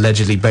was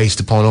allegedly based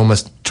upon,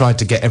 almost tried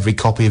to get every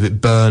copy of it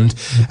burned,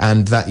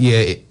 and that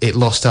year it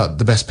lost out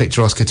the Best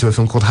Picture Oscar to a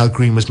film called How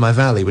Green Was My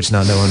Valley, which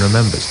now no one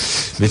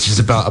remembers, which is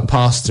about a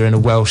pastor in a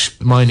Welsh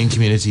mining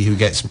community who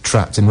gets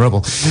trapped in rubble.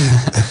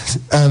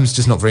 It's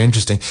just not very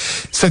interesting.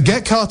 So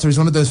Get Carter is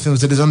one of those films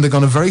that has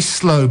undergone a very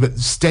slow but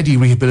steady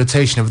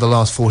rehabilitation over the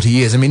last 40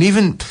 years. I mean,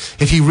 even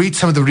if you read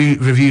some of the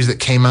reviews that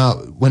came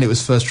out when it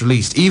was first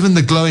released, even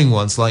the glowing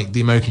ones, like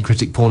the American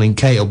critic Pauline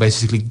Kael,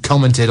 basically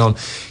commented on,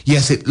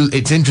 yes,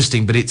 it's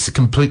interesting, but it's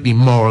completely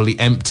morally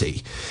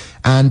empty.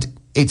 And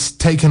it's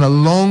taken a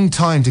long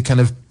time to kind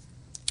of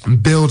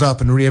build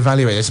up and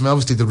reevaluate this. I mean,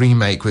 obviously the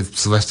remake with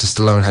Sylvester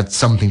Stallone had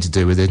something to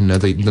do with it.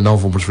 The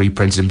novel was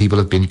reprinted, and people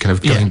have been kind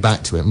of going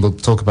back to it, and we'll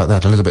talk about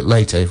that a little bit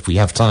later if we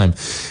have time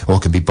or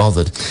can be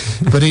bothered.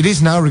 But it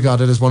is now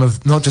regarded as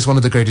not just one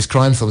of the greatest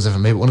crime films ever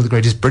made, but one of the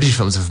greatest British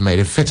films ever made.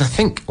 In fact, I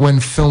think when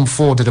Film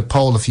 4 did a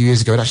poll a few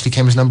years ago, it actually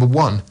came as number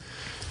 1.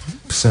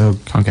 So,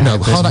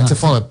 hard act to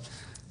follow.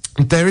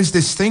 There is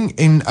this thing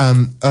in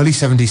early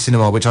 70s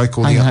cinema, which I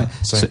call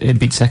so it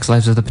beat Sex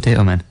Lives of the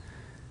Potato Men.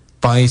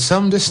 By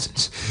some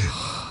distance.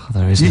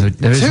 There is no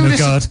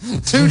God.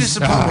 Two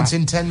disappointments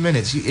in 10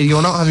 minutes.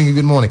 You're not having a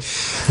good morning.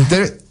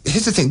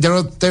 Here's the thing.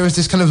 There is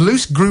this kind of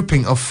loose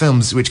grouping of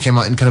films which came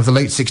out in kind of the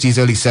late 60s,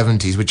 early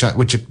 70s,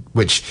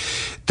 which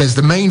there's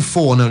the main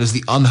four known as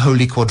the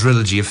unholy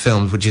quadrilogy of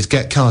films, which is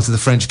Get Carter, The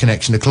French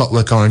Connection, A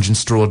Clockwork Orange, and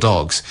Straw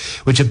Dogs,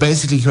 which are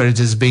basically credited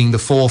as being the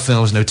four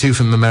films, two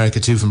from America,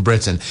 two from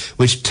Britain,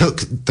 which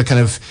took the kind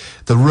of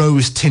the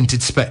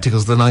rose-tinted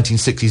spectacles of the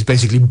 1960s,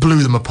 basically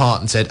blew them apart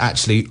and said,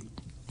 actually,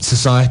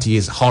 society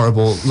is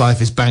horrible,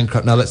 life is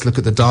bankrupt, now let's look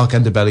at the dark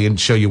underbelly and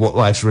show you what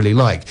life's really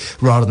like,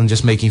 rather than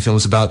just making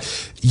films about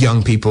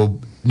young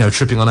people,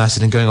 tripping on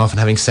acid and going off and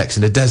having sex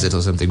in a desert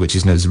or something, which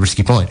is a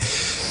risky point.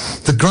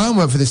 The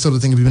groundwork for this sort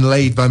of thing has been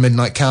laid by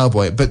Midnight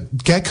Cowboy, but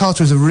Get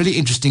Carter is a really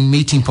interesting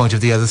meeting point of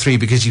the other three,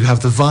 because you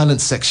have the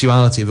violent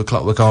sexuality of A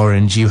Clockwork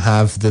Orange, you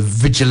have the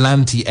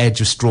vigilante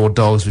edge of Straw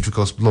Dogs, which of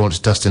course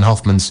launched Dustin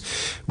Hoffman's,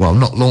 well,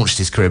 not launched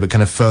his career, but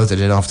kind of furthered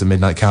it after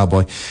Midnight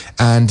Cowboy,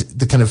 and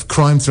the kind of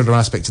crime thriller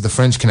aspect of The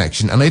French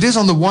Connection. And it is,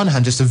 on the one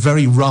hand, just a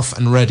very rough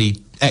and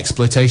ready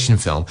exploitation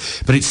film,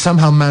 but it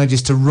somehow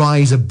manages to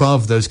rise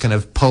above those kind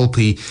of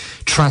pulpy,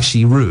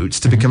 trashy roots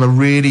to become a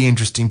really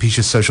interesting piece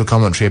of social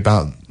commentary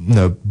about,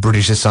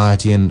 British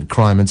society and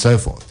crime and so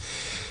forth.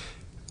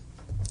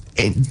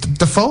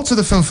 The faults of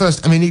the film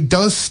first, it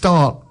does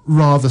start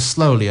rather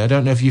slowly. I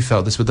don't know if you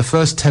felt this, but the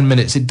first 10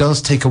 minutes, it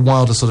does take a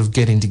while to sort of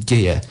get into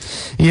gear.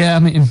 Yeah,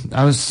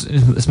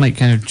 this might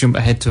kind of jump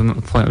ahead to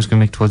a point I was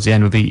going to make towards the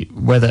end, would be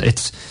whether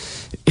it's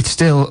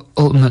still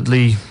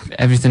ultimately,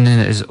 everything in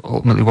it is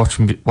ultimately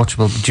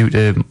watchable due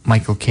to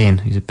Michael Caine.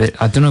 He's a bit,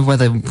 I don't know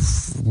whether,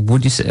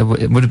 would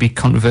it be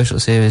controversial to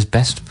say his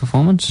best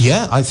performance?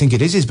 Yeah, I think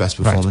it is his best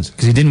performance.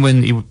 Because he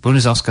won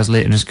his Oscars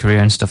later in his career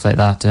and stuff like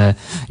that.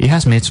 He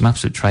has made some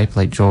absolute tripe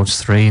like George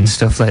 3 and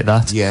stuff like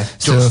that. Yeah,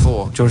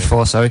 George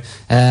 4, sorry.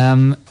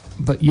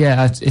 But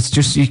yeah, it's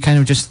just, you kind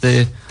of just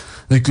the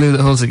glue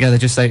that holds together,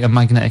 just like a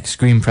magnetic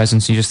screen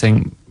presence. You just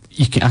think,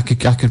 I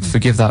could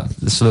forgive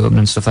the slow opening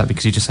and stuff like that,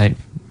 because he's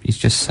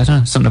just, I don't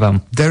know, something about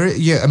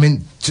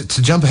him.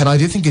 To jump ahead, I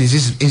do think it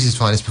is his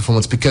finest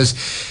performance, because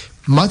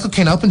Michael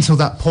Caine, up until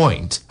that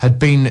point, had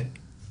been,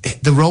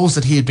 the roles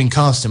that he had been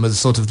cast in were the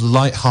sort of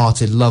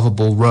light-hearted,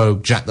 lovable,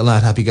 rogue, Jack the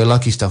Lad,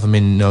 happy-go-lucky stuff.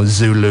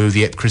 Zulu,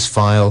 The Ipcris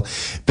File,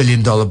 $1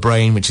 Billion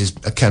Brain, which is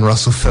a Ken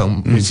Russell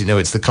film. Which,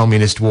 it's the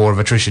communist war of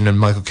attrition, and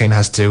Michael Caine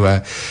has to,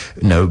 has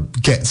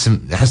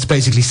to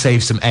basically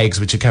save some eggs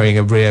which are carrying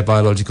a rare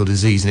biological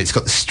disease, and it's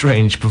got the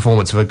strange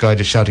performance of a guy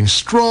just shouting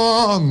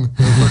 "strong"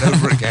 over and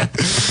over again.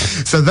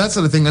 So that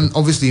sort of thing, and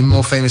obviously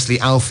more famously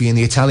Alfie in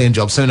The Italian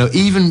Job. So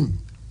even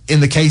in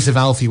the case of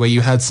Alfie, where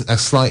you had a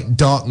slight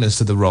darkness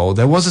to the role,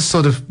 there was a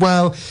sort of,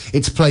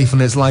 it's playful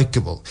and it's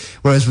likeable.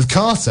 Whereas with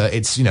Carter,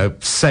 it's,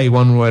 say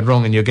one word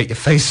wrong and you'll get your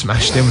face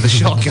smashed in with a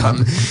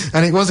shotgun.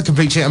 And it was a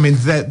complete change.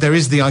 There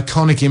is the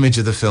iconic image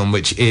of the film,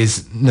 which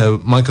is,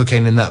 Michael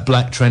Caine in that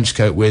black trench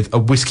coat with a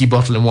whiskey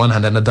bottle in one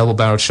hand and a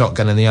double-barreled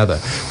shotgun in the other,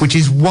 which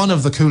is one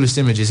of the coolest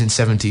images in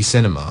 70s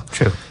cinema.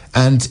 True.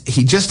 And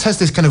he just has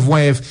this kind of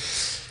way of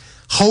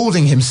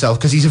holding himself,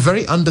 because he's a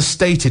very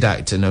understated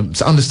actor.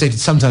 So understated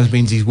sometimes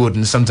means he's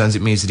wooden, sometimes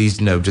it means that he's,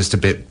 just a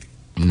bit,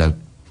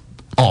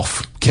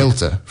 off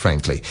kilter,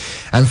 frankly.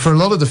 And for a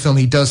lot of the film,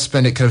 he does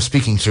spend it kind of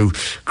speaking through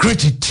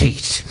gritted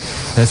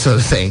teeth, that sort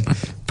of thing.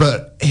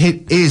 But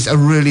it is a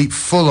really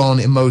full-on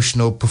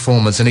emotional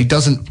performance, and he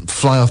doesn't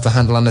fly off the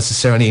handle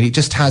unnecessarily, and he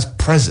just has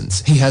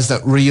presence. He has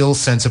that real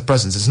sense of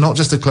presence. It's not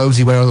just the clothes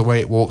he wears or the way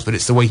it walks, but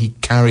it's the way he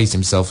carries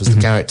himself as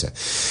the character.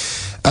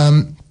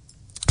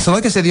 So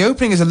like I said, the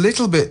opening is a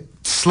little bit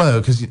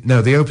slow, because,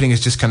 the opening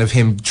is just kind of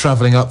him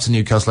travelling up to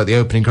Newcastle, like the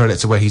opening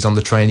credits are where he's on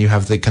the train. You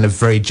have the kind of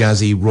very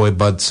jazzy Roy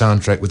Budd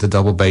soundtrack with the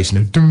double bass,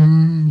 dum,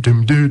 dum,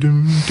 dum,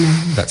 dum,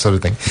 that sort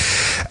of thing.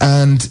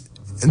 And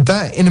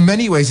that, in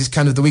many ways, is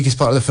kind of the weakest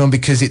part of the film,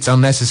 because it's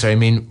unnecessary.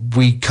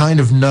 We kind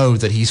of know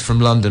that he's from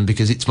London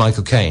because it's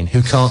Michael Caine,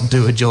 who can't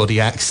do a Geordie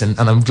accent,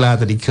 and I'm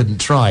glad that he couldn't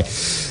try.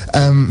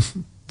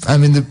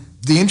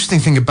 The interesting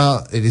thing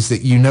about it is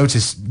that you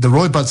notice the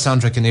Roy Budd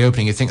soundtrack in the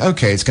opening, you think,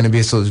 okay, it's going to be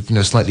a sort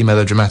of, slightly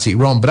melodramatic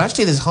romp, but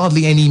actually there's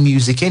hardly any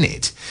music in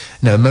it.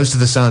 Most of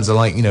the sounds are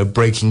like,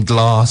 breaking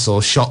glass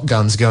or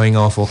shotguns going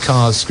off or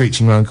cars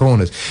screeching around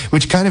corners,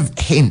 which kind of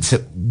hints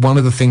at one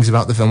of the things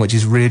about the film which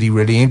is really,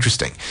 really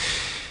interesting.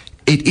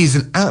 It is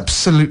an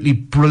absolutely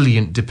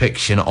brilliant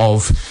depiction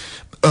of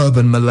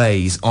urban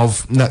malaise,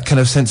 of that kind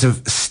of sense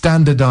of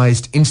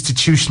standardized,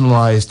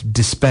 institutionalized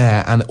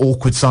despair and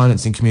awkward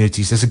silence in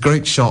communities. There's a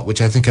great shot,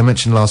 which I think I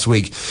mentioned last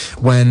week,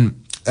 when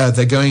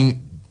they're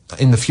going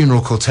in the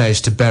funeral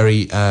cortege to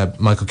bury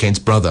Michael Caine's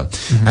brother.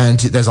 And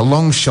there's a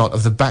long shot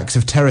of the backs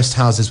of terraced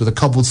houses with a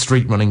cobbled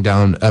street running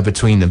down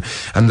between them.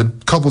 And the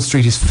cobbled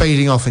street is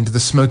fading off into the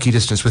smoky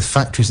distance with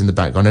factories in the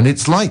background. And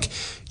it's like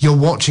you're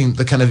watching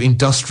the kind of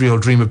industrial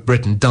dream of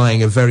Britain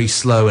dying a very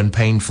slow and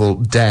painful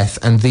death.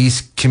 And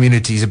these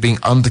communities are being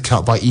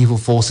undercut by evil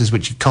forces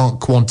which you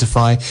can't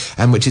quantify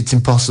and which it's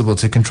impossible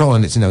to control.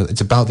 And it's,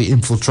 it's about the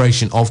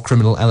infiltration of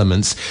criminal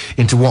elements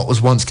into what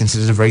was once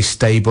considered a very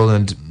stable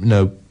and,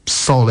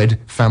 solid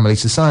family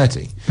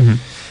society.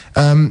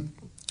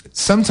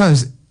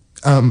 sometimes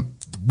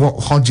what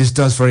Hodges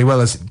does very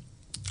well is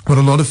what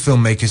a lot of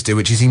filmmakers do,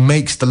 which is he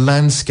makes the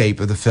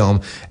landscape of the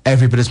film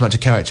every bit as much a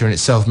character in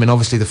itself. I mean,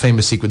 obviously the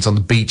famous sequence on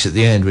the beach at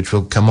the end, which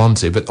we'll come on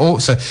to, but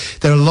also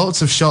there are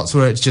lots of shots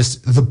where it's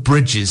just the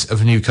bridges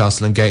of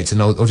Newcastle and Gateshead,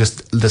 or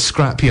just the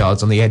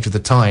scrapyards on the edge of the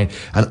Tyne,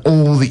 and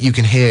all that you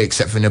can hear,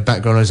 except for in the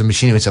background noise of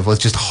machinery and stuff, is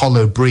just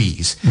hollow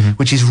breeze,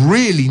 which is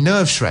really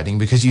nerve-shredding,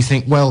 because you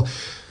think, well,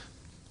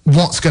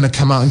 what's going to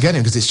come out and get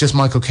him? Because it's just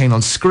Michael Caine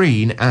on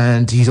screen,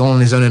 and he's all on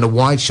his own in a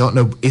wide shot.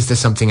 No, is there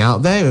something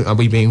out there? Are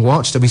we being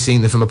watched? Are we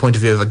seeing them from a point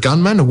of view of a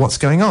gunman, or what's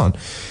going on?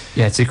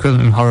 Yeah, it's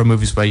equivalent in horror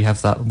movies where you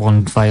have that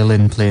one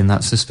violin playing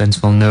that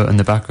suspenseful note in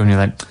the background. You're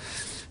like,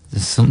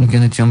 there's something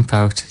going to jump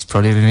out. It's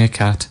probably going to be a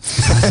cat.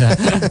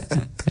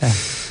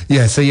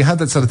 Yeah, so you had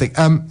that sort of thing.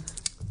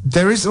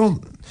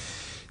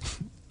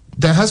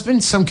 There has been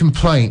some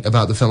complaint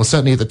about the film,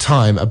 certainly at the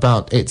time,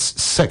 about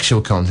its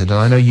sexual content, and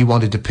I know you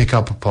wanted to pick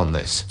up upon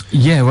this.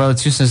 Yeah, well,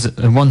 it's just as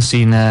one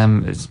scene.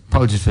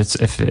 Apologies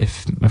if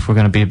we're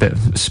going to be a bit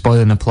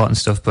spoiling the plot and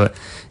stuff, but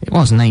it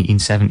was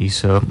 1970,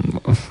 so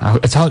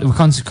it's hard. We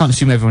can't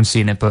assume everyone's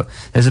seen it, but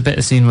there's a bit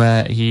of scene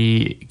where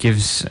he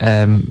gives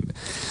a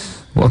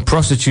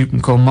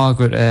prostitute called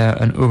Margaret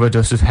an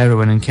overdose of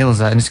heroin and kills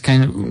her, and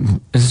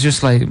it's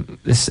just like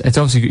this. It's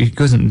obviously, it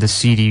goes into the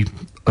seedy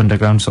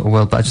underground sort of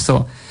world, but I just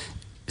thought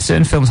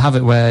certain films have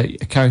it where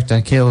a character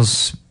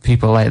kills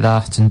people like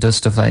that and does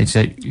stuff like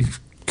that.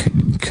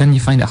 Can you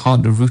find it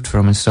hard to root for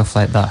him and stuff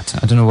like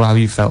that? I don't know how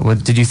you felt.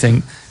 Did you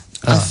think,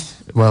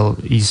 well,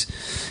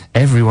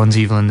 everyone's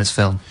evil in this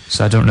film,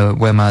 so I don't know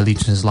where my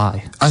allegiances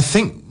lie? I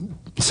think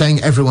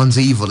saying everyone's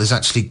evil is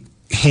actually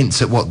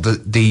hints at what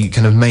the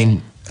kind of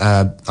main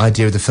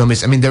idea of the film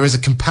is. I mean, there is a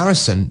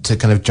comparison, to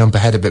kind of jump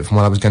ahead a bit from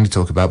what I was going to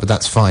talk about, but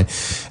that's fine.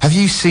 Have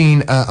you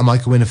seen a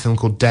Michael Winner film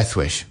called Death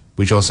Wish,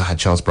 which also had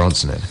Charles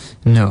Bronson in?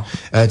 No.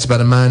 It's about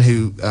a man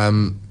who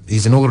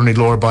he's an ordinary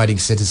law-abiding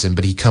citizen,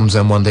 but he comes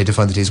home one day to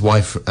find that his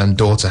wife and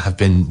daughter have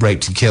been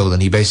raped and killed,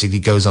 and he basically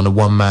goes on a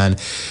one-man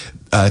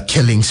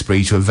killing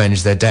spree to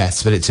avenge their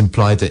deaths, but it's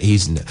implied that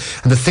he's... And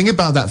the thing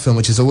about that film,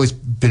 which has always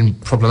been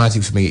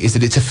problematic for me, is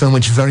that it's a film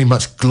which very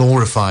much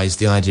glorifies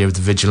the idea of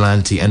the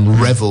vigilante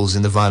and revels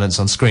in the violence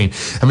on screen.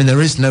 I mean,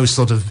 there is no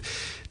sort of...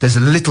 There's a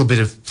little bit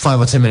of 5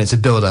 or 10 minutes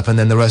of build-up, and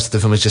then the rest of the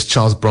film is just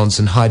Charles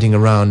Bronson hiding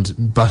around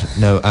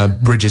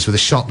bridges with a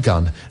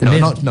shotgun.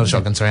 Not a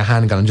shotgun, sorry, a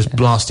handgun, and just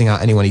blasting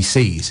out anyone he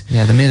sees.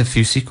 Yeah, they made a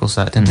few sequels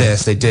to that, didn't they?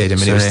 Yes, they did. I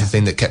mean, it was the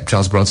thing that kept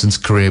Charles Bronson's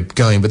career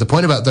going. But the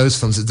point about those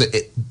films is that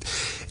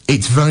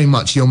it's very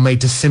much you're made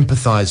to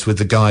sympathise with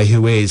the guy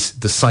who is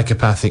the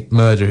psychopathic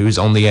murderer who's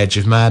on the edge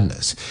of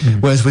madness.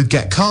 Whereas with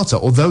Get Carter,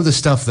 although the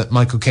stuff that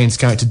Michael Caine's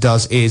character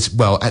does is,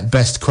 well, at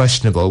best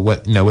questionable,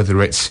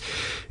 whether it's,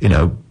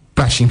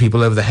 bashing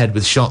people over the head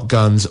with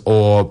shotguns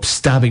or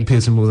stabbing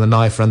people with a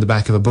knife around the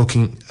back of a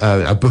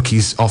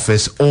bookie's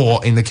office,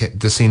 or in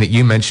the scene that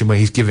you mentioned where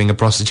he's giving a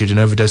prostitute an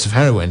overdose of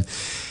heroin.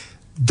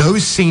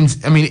 Those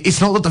scenes, I mean,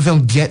 it's not that the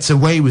film gets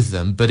away with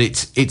them, but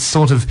it's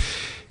sort of,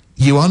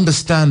 you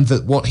understand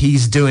that what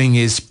he's doing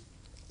is,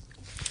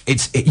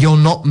 you're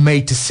not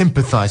made to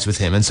sympathise with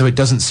him, and so it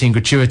doesn't seem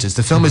gratuitous.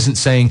 The film isn't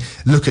saying,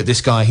 look at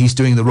this guy, he's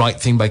doing the right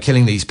thing by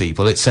killing these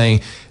people. It's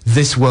saying,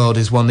 this world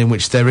is one in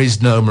which there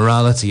is no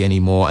morality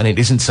anymore, and it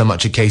isn't so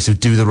much a case of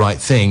do the right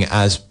thing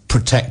as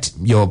protect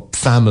your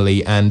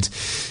family and,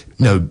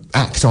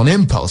 act on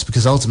impulse,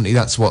 because ultimately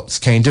that's what's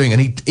Caine doing.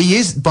 And he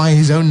is, by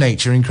his own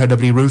nature,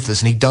 incredibly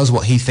ruthless, and he does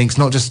what he thinks,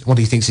 not just what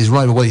he thinks is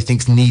right, but what he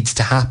thinks needs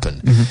to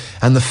happen.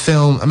 And the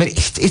film, I mean,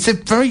 it's a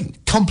very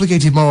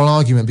complicated moral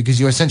argument, because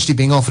you're essentially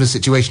being offered a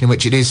situation in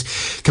which it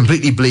is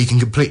completely bleak and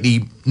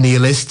completely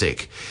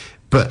nihilistic,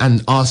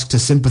 and asked to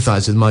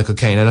sympathise with Michael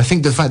Caine. And I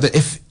think the fact that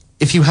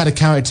if you had a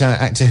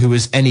actor who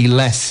was any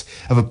less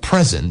of a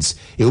presence,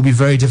 it would be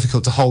very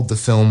difficult to hold the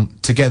film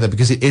together,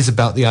 because it is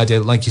about the idea,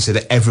 like you said,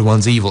 that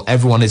everyone's evil.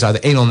 Everyone is either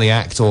in on the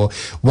act or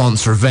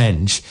wants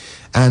revenge.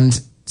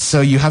 And so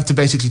you have to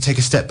basically take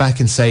a step back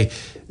and say,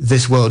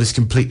 this world is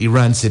completely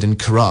rancid and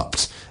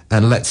corrupt,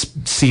 and let's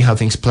see how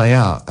things play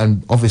out.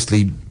 And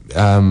obviously,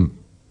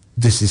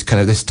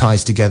 this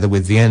ties together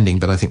with the ending,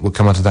 but I think we'll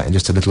come on to that in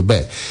just a little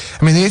bit.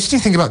 I mean, the interesting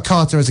thing about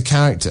Carter as a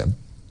character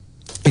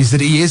is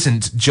that he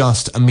isn't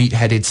just a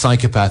meat-headed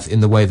psychopath in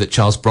the way that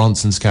Charles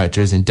Bronson's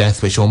character is in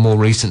Death Wish, or more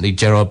recently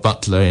Gerard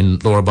Butler in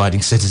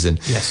Law-Abiding Citizen.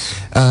 Yes.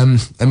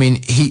 I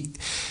mean,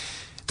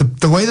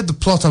 the way that the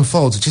plot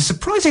unfolds, which is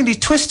surprisingly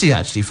twisty,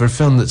 actually, for a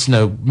film that's,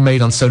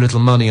 made on so little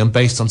money and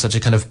based on such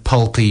a kind of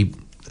pulpy,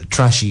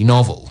 trashy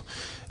novel.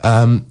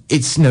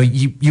 It's,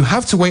 you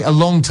have to wait a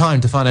long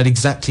time to find out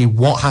exactly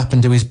what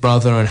happened to his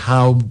brother and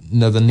how,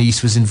 the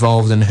niece was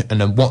involved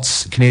and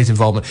what's Kinnear's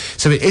involvement.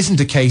 So it isn't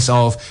a case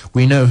of,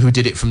 we know who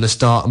did it from the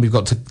start and we've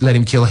got to let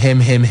him kill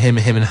him,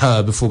 and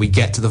her before we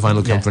get to the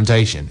final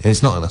confrontation. And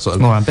it's not a sort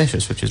of... more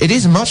ambitious, it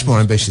is a much more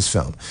ambitious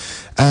film.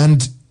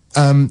 And,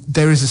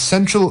 there is a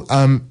central,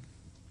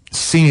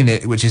 scene in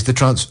it, which is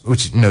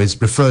which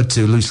is referred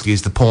to loosely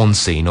as the porn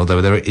scene, although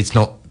it's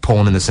not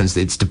porn in the sense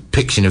that it's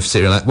depiction of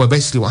serial. Well,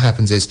 basically what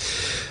happens is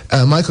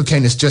Michael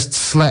Caine has just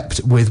slept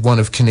with one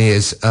of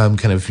Kinnear's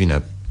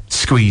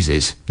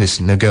squeezes. This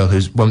girl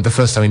who's, the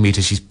first time we meet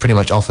her, she's pretty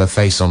much off her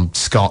face on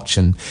scotch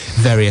and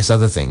various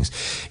other things.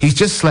 He's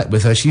just slept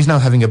with her. She's now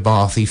having a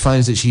bath. He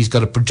finds that she's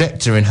got a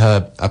projector in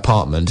her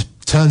apartment,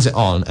 turns it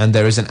on, and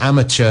there is an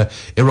amateur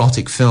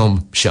erotic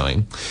film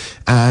showing.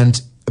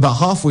 And about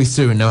halfway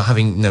through, and now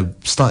having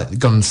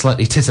gone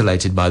slightly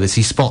titillated by this,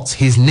 he spots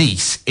his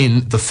niece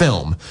in the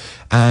film,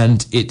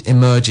 and it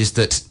emerges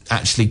that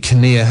actually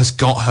Kinnear has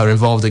got her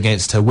involved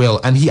against her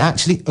will, and he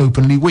actually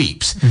openly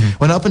weeps.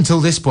 When up until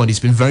this point he's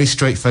been very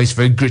straight-faced,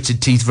 very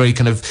gritted teeth, very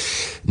kind of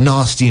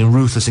nasty and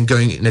ruthless, and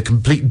going in a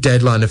complete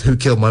deadline of who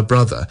killed my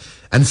brother.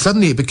 And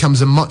suddenly it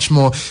becomes a much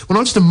more, well,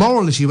 not just a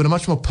moral issue, but a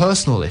much more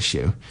personal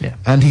issue. Yeah.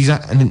 And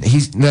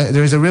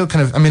there is a real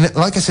kind of, I mean,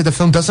 like I said, the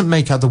film doesn't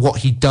make out that what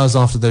he does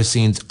after those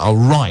scenes are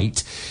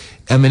right.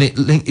 I mean,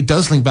 it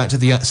does link back to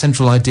the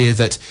central idea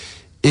that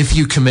if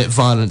you commit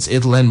violence,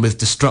 it'll end with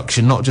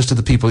destruction, not just of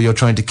the people you're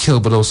trying to kill,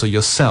 but also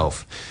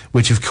yourself.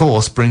 Which, of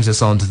course, brings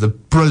us on to the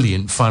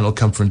brilliant final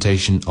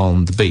confrontation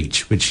on the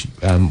beach, which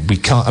we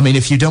can't... I mean,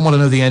 if you don't want to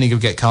know the ending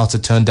of Get Carter,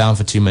 turn down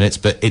for 2 minutes,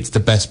 but it's the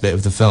best bit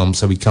of the film,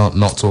 so we can't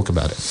not talk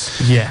about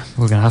it. Yeah,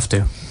 we're going to have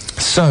to.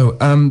 So,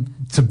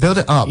 to build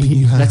it up...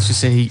 let's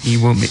just say he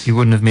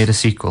wouldn't have made a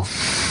sequel.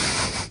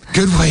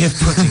 Good way of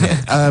putting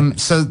it.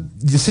 So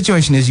the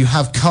situation is you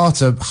have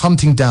Carter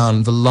hunting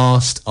down the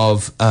last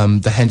of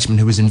the henchman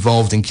who was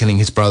involved in killing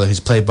his brother, who's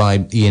played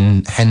by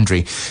Ian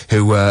Hendry,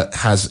 who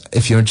has,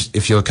 if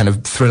you're a kind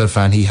of thriller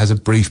fan, he has a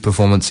brief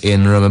performance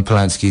in Roman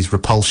Polanski's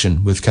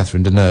Repulsion with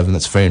Catherine Deneuve, and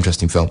that's a very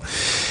interesting film.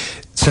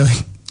 So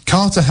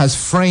Carter has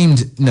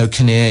framed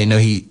Kinnear,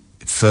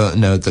 for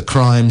the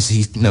crimes.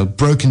 He's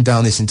broken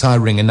down this entire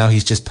ring, and now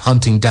he's just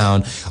hunting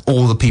down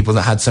all the people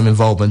that had some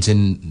involvement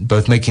in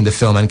both making the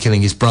film and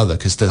killing his brother,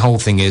 because the whole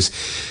thing is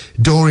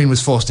Doreen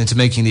was forced into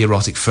making the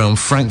erotic film.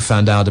 Frank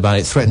found out about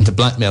it, threatened to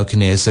blackmail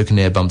Kinnear, so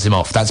Kinnear bumped him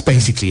off. That's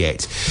basically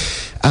it.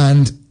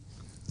 And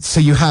so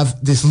you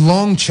have this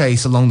long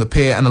chase along the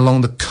pier and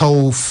along the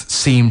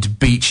cove-seamed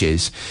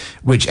beaches,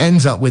 which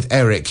ends up with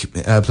Eric,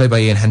 played by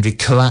Ian Hendry,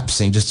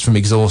 collapsing just from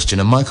exhaustion.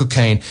 And Michael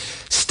Caine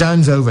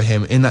stands over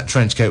him in that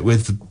trench coat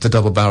with the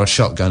double-barrel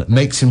shotgun,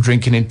 makes him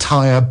drink an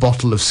entire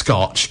bottle of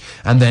scotch,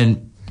 and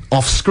then,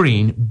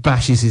 off-screen,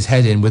 bashes his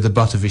head in with the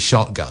butt of his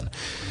shotgun.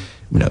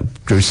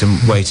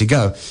 Gruesome way to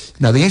go.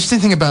 Now, the interesting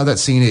thing about that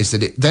scene is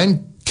that it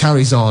then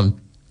carries on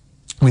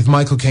with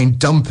Michael Caine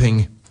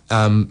dumping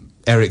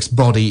Eric's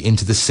body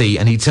into the sea,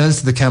 and he turns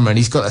to the camera and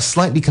he's got a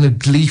slightly kind of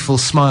gleeful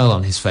smile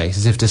on his face,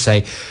 as if to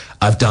say,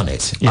 I've done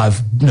it. Yeah.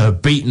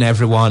 I've beaten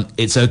everyone.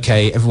 It's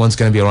okay. Everyone's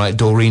going to be all right.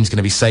 Doreen's going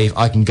to be safe.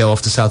 I can go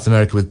off to South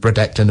America with Brett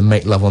Eklund and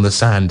make love on the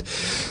sand.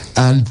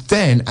 And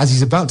then, as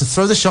he's about to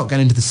throw the shotgun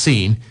into the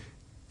scene,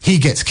 he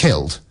gets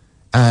killed,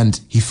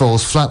 and he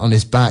falls flat on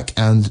his back,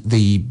 and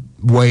the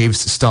waves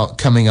start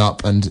coming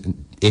up,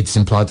 and it's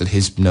implied that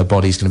his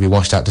body's going to be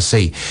washed out to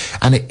sea.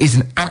 And it is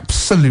an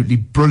absolutely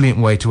brilliant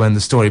way to end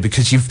the story,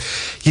 because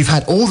you've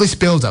had all this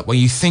build-up where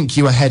you think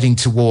you are heading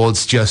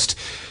towards just,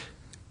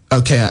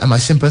 okay, am I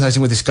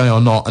sympathising with this guy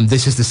or not? And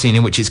this is the scene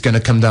in which it's going to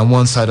come down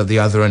one side or the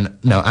other, and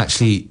no,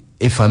 actually,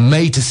 if I'm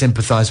made to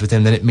sympathise with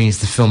him, then it means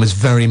the film is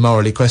very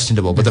morally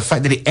questionable. But the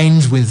fact that it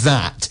ends with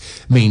that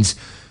means,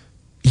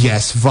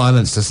 yes,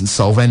 violence doesn't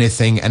solve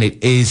anything, and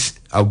it is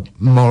a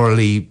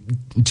morally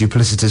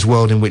duplicitous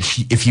world in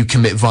which if you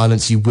commit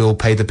violence, you will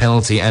pay the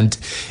penalty. And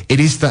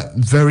it is that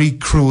very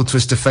cruel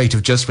twist of fate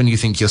of just when you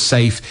think you're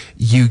safe,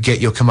 you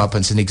get your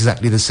comeuppance in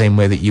exactly the same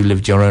way that you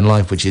lived your own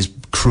life, which is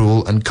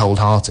cruel and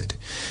cold-hearted.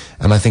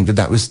 And I think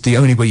that was the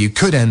only way you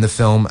could end the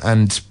film,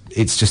 and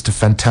it's just a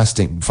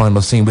fantastic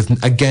final scene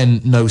with,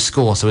 again, no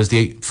score. So as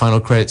the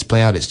final credits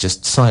play out, it's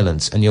just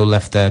silence, and you're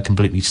left there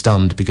completely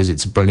stunned, because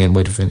it's a brilliant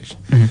way to finish.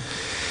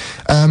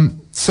 Mm-hmm.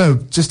 So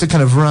just to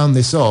kind of round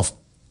this off,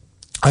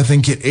 I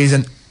think it is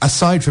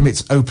aside from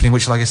its opening,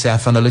 which, like I say, I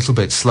found a little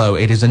bit slow,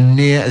 it is a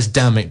near as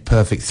damn it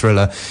perfect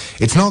thriller.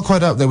 It's not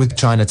quite up there with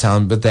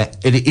Chinatown, but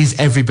it is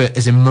every bit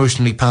as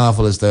emotionally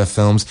powerful as their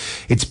films.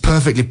 It's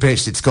perfectly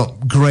pitched. It's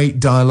got great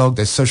dialogue.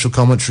 There's social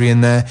commentary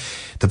in there.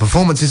 The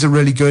performances are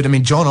really good. I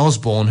mean, John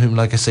Osborne, whom,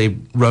 like I say,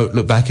 wrote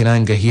Look Back in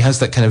Anger, he has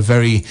that kind of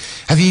very...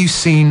 Have you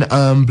seen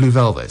Blue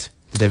Velvet,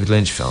 the David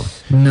Lynch film?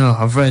 No,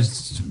 I've read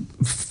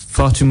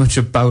far too much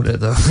about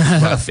it, though.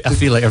 Well, I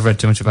feel like I've read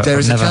too much about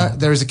it.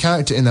 There is a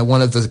character in there,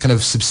 one of the kind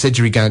of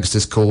subsidiary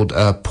gangsters called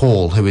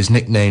Paul, who is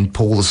nicknamed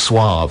Paul the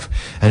Suave,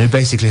 and who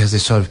basically has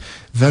this sort of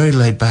very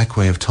laid-back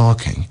way of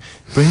talking.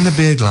 Bring the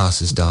beer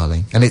glasses,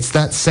 darling. And it's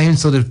that same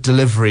sort of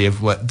delivery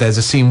of what... There's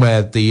a scene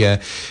where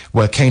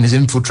where Caine has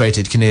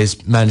infiltrated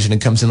Kinnear's mansion and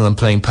comes in and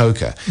playing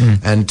poker.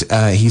 And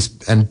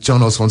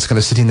John Osborne's kind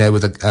of sitting there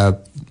with a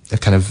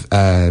kind of...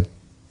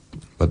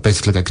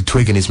 basically like a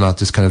twig in his mouth,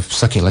 just kind of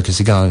sucking it like a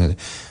cigar. And,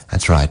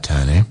 that's right,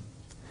 Tony.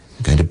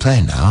 We're going to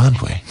play now, aren't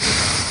we?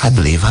 I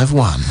believe I've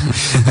won.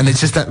 And it's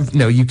just that,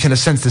 you kind of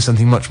sense there's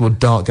something much more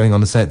dark going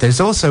on the set.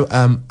 There's also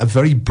a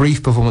very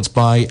brief performance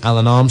by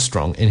Alan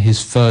Armstrong in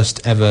his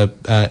first ever,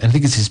 I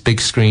think it's his big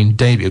screen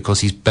debut. Of course,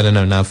 he's better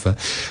known now for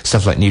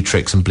stuff like New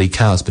Tricks and Bleak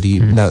House, but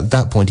at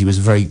that point he was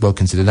a very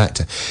well-considered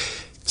actor.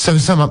 So to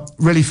sum up,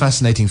 really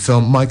fascinating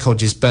film. Mike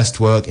Hodges' best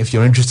work. If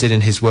you're interested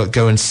in his work,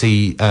 go and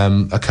see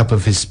a couple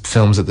of his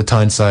films at the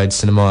Tyneside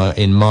Cinema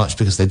in March,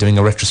 because they're doing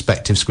a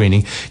retrospective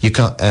screening. You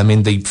can't,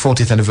 the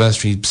 40th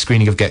anniversary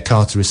screening of Get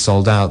Carter is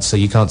sold out, so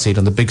you can't see it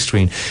on the big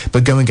screen.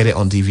 But go and get it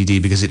on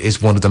DVD, because it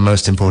is one of the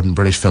most important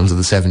British films of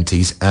the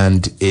 70s,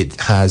 and it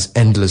has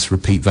endless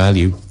repeat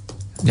value.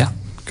 Yeah.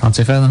 Can't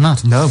say further than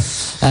that. No.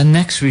 And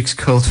next week's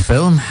cult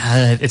film,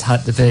 it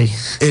had to be.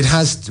 It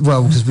has,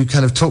 because we've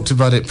kind of talked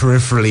about it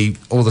peripherally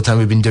all the time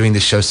we've been doing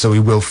this show, so we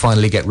will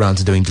finally get round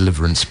to doing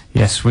Deliverance.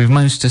 Yes, we've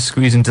managed to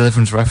squeeze in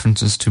Deliverance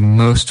references to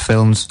most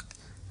films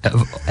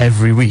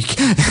every week.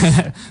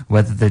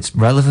 Whether it's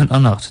relevant or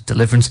not,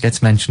 Deliverance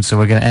gets mentioned, so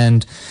we're going to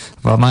end,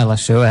 my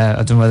last show,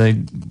 I don't know whether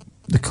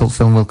the cult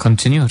film will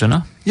continue, I don't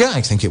know. Yeah,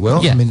 I think it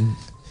will. Yeah.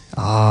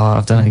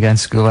 I've done it again,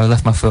 school. I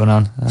left my phone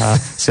on.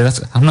 So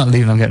I'm not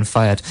leaving, I'm getting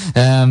fired.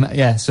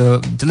 So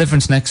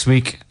Deliverance next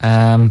week.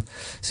 If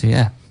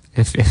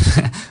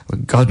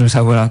God knows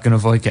how we're not going to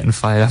avoid getting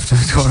fired after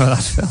we talk about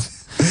that film.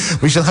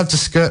 We shall have to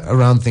skirt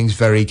around things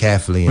very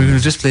carefully. We're going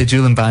to just play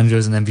dual and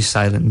banjos and then be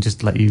silent and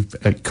just let you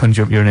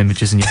conjure up your own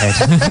images in your head.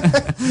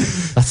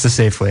 That's the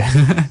safe way.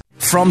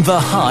 From the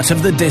heart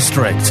of the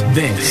district,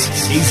 this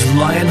is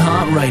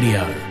Lionheart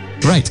Radio.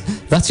 Right,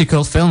 that's your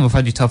cult film. We've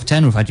had your top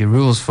 10. We've had your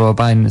rules for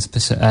buying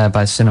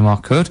by Cinema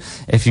Code.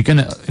 If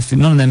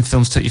none of them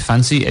films took your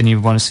fancy and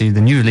you want to see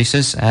the new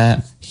releases,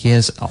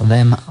 here's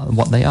them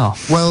what they are.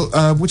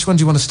 Well, which one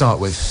do you want to start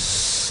with?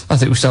 I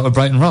think we start with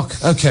Brighton Rock.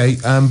 Okay,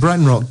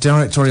 Brighton Rock,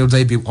 directorial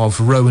debut of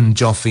Rowan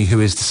Joffe, who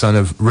is the son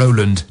of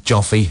Roland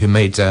Joffe, who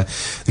made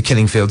The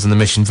Killing Fields and The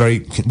Mission.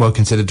 Very well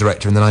considered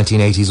director in the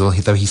 1980s,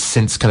 although he's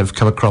since kind of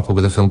come a cropper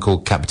with a film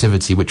called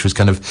Captivity, which was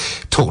kind of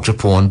torture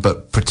porn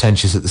but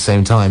pretentious at the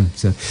same time.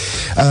 So,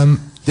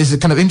 there's a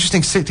kind of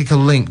interesting cyclical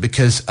link,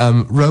 because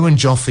Rowan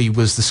Joffe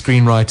was the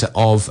screenwriter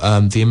of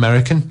The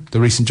American, the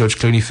recent George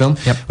Clooney film,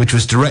 which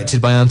was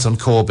directed by Anton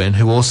Corbijn,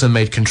 who also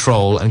made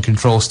Control, and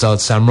Control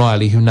starred Sam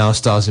Riley, who now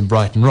stars in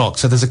Brighton Rock.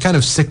 So there's a kind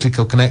of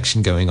cyclical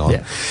connection going on.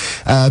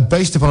 Yeah.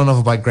 Based upon a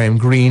novel by Graham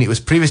Greene, it was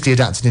previously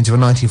adapted into a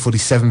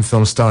 1947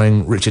 film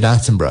starring Richard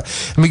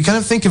Attenborough. And we kind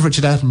of think of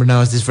Richard Attenborough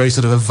now as this very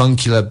sort of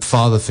avuncular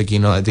father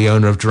figure, like the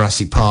owner of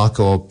Jurassic Park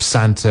or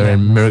Santa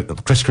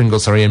and Kris Kringle,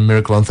 in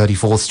Miracle on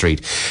 34th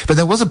Street. But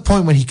there was a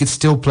point when he could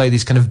still play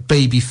these kind of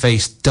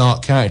baby-faced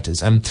dark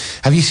characters.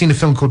 Have you seen a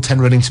film called 10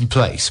 Reddington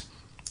Place?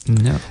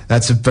 No.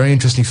 That's a very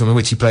interesting film in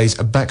which he plays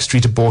a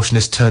backstreet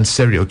abortionist turned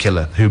serial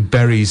killer who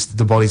buries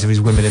the bodies of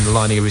his women in the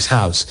lining of his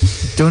house.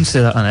 Don't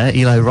say that on air.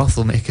 Eli Roth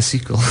will make a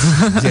sequel.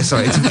 Yeah,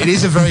 sorry. It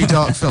is a very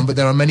dark film, but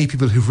there are many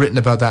people who've written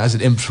about that as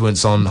an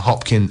influence on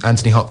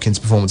Anthony Hopkins'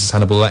 performance as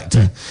Hannibal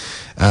Lecter.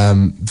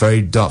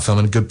 Very dark film,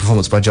 and a good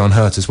performance by John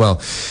Hurt as well.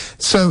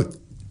 So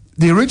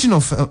the original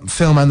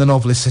film and the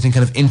novel is set in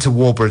kind of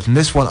interwar Britain.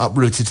 This one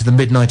uprooted to the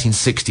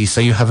mid-1960s. So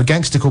you have a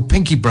gangster called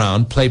Pinky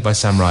Brown, played by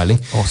Sam Riley.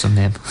 Awesome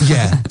name.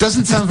 Yeah,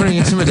 doesn't sound very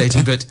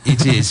intimidating, but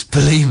it is,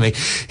 believe me.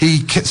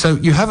 So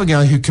you have a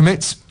guy who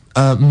commits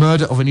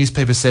murder of a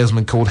newspaper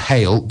salesman called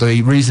Hale.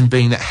 The reason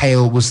being that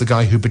Hale was the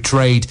guy who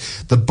betrayed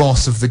the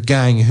boss of the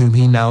gang, whom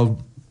he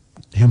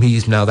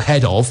is now the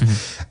head of.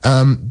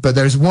 But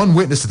there's one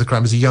witness to the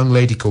crime, is a young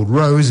lady called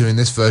Rose, who in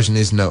this version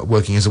is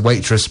working as a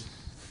waitress,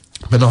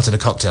 but not in a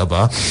cocktail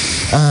bar.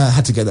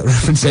 Had to get that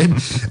reference in.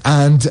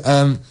 And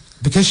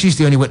because she's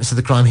the only witness of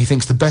the crime, he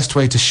thinks the best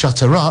way to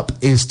shut her up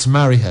is to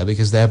marry her,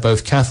 because they're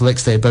both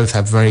Catholics. They both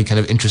have very kind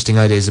of interesting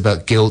ideas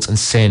about guilt and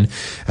sin,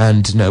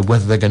 and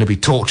whether they're going to be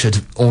tortured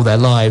all their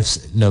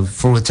lives,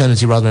 for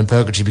eternity rather than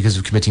purgatory because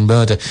of committing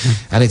murder.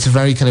 And it's a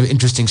very kind of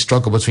interesting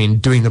struggle between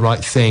doing the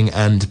right thing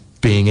and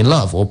being in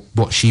love, or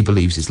what she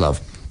believes is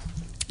love.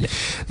 Yeah.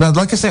 Now,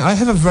 like I say, I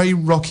have a very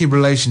rocky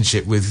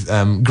relationship with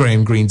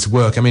Graham Greene's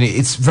work. I mean,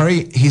 he's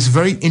a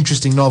very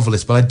interesting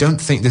novelist, but I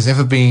don't think there's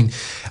ever been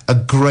a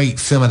great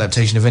film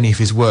adaptation of any of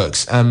his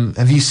works.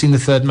 Have you seen The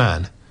Third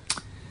Man?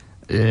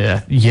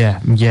 Yeah,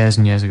 years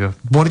and years ago.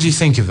 What did you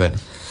think of it?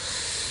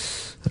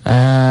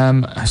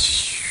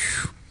 Pass.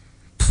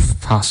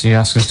 You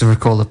asked us to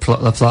recall the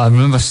plot. I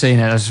remember seeing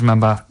it. I just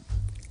remember.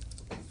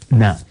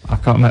 No, I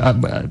can't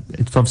remember.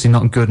 It's obviously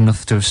not good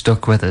enough to have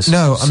stuck with us.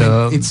 No, I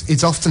mean,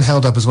 it's often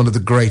held up as one of the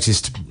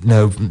greatest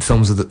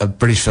films of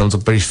British films or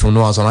British film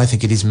noirs, and I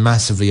think it is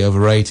massively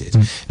overrated.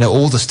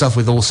 All the stuff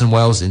with Orson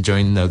Welles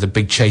during the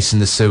big chase in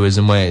the sewers,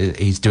 and where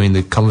he's doing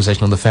the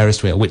conversation on the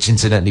Ferris wheel, which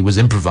incidentally was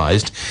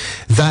improvised,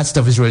 that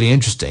stuff is really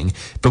interesting.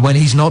 But when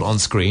he's not on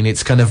screen,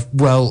 it's kind of,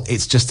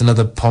 it's just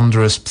another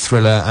ponderous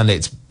thriller, and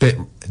there's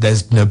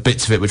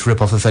bits of it which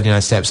rip off the 39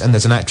 Steps, and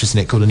there's an actress in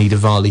it called Anita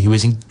Varley who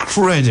is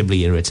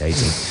incredibly irritating.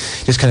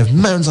 Just kind of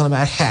moans on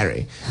about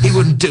Harry. He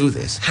wouldn't do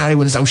this. Harry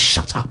wouldn't. Oh,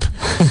 shut up.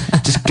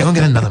 Just go and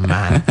get another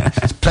man.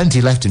 There's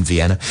plenty left in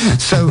Vienna.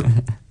 So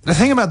The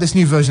thing about this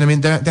new version, I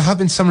mean, there have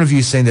been some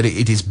reviews saying that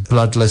it is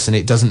bloodless and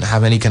it doesn't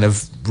have any kind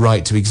of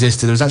right to exist.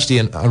 There was actually,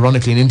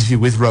 ironically, an interview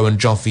with Rowan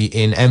Joffe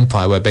in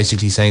Empire where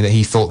basically saying that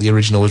he thought the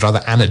original was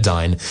rather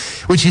anodyne,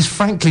 which is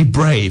frankly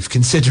brave,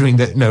 considering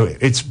that,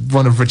 it's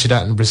one of Richard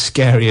Attenborough's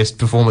scariest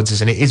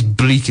performances and it is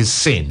bleak as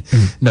sin.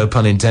 No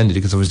pun intended,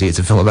 because obviously it's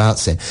a film about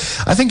sin.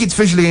 I think it's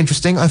visually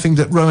interesting. I think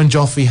that Rowan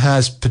Joffe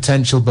has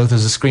potential both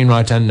as a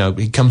screenwriter and,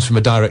 he comes from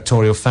a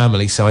directorial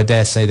family, so I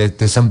dare say that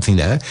there's something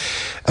there.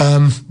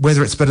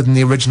 Whether it's better than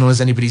the original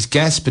is anybody's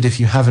guess, but if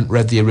you haven't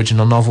read the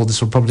original novel,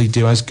 this will probably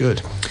do as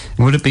good.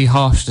 Would it be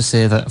harsh to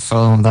say that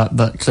following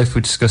that clip we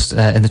discussed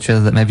in the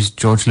trailer that maybe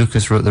George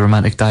Lucas wrote the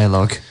romantic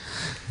dialogue,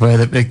 where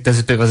there's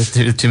a bit where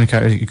the two main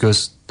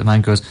characters the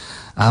man goes,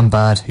 "I'm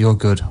bad, you're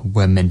good,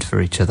 we're meant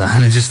for each other,"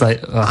 and it's just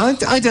like,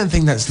 I don't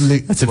think that's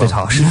that's a bit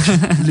harsh.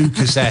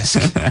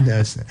 Lucas-esque.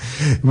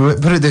 No,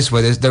 put it this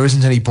way: there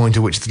isn't any point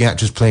at which the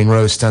actress playing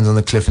Rose stands on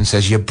the cliff and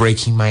says, "You're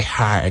breaking my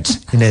heart,"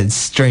 in a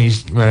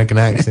strange American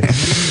accent.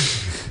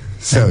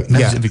 So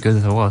maybe it'd be good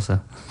if there was.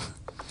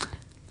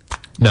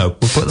 No,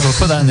 we'll put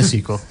that in the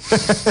sequel.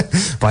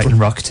 Brighton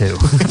Rock 2.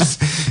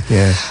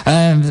 Yeah.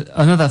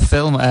 Another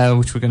film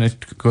which we're going to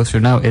go through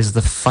now is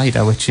The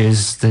Fighter, which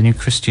is the new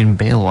Christian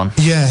Bale one.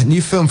 Yeah,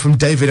 new film from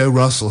David O.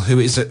 Russell, who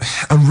is a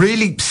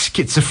really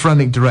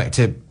schizophrenic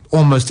director,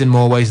 almost in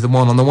more ways than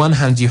one. On the one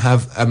hand, you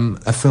have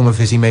a film of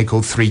his he made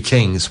called Three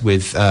Kings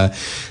with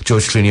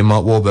George Clooney and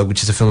Mark Wahlberg,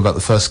 which is a film about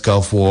the first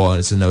Gulf War, and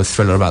it's a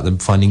thriller about them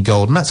finding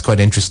gold, and that's quite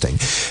interesting.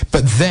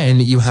 But then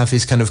you have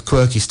his kind of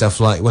quirky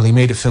stuff like, he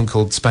made a film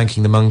called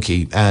Spanking the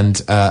Monkey,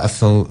 and a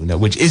film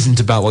which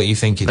isn't about what you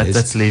think it is.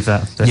 Let's leave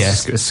that.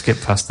 Let's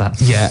skip past that.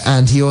 Yeah,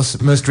 and he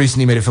also most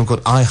recently made a film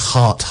called I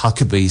Heart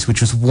Huckabees,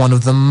 which was one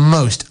of the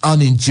most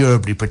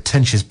unendurably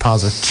pretentious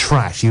piles of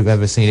trash you've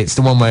ever seen. It's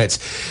the one where it's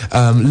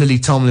Lily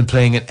Tomlin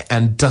playing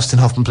and Dustin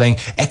Hoffman playing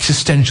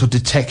existential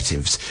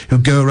detectives who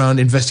go around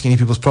investigating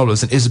people's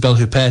problems, and Isabelle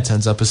Huppert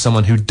turns up as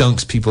someone who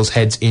dunks people's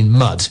heads in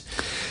mud.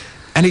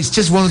 And it's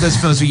just one of those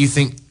films where you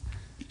think,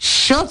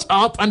 shut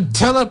up and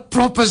tell a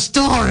proper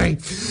story.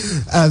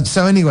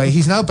 So anyway,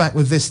 he's now back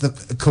with this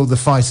called The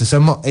Fighter,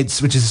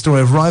 which is a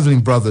story of rivaling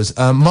brothers.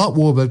 Mark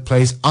Wahlberg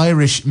plays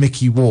Irish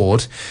Mickey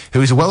Ward,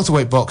 who is a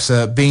welterweight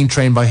boxer being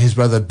trained by his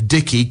brother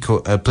Dickie,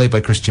 played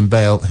by Christian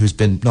Bale, who's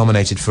been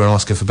nominated for an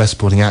Oscar for Best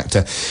Supporting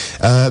Actor.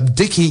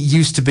 Dickie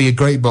used to be a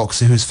great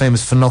boxer who was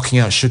famous for knocking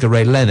out Sugar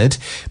Ray Leonard,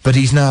 but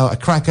he's now a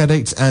crack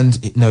addict, and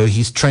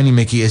he's training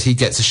Mickey as he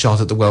gets a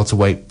shot at the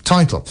welterweight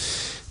title.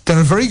 There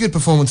are very good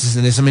performances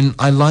in this. I mean,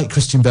 I like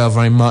Christian Bale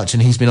very much,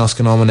 and he's been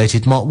Oscar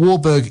nominated. Mark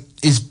Wahlberg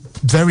is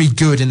very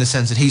good in the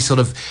sense that he's sort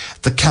of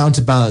the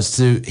counterbalance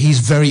to, he's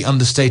very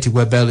understated,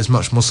 where Bale is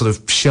much more sort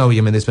of showy.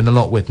 I mean, there's been a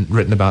lot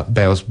written about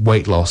Bale's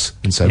weight loss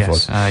and so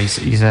forth.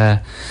 He's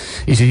a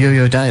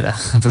yo-yo dieter,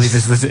 I believe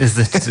is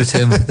the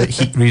term that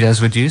heat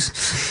readers would use.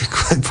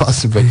 Quite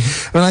possibly.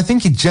 But I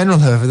think in general,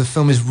 however, the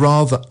film is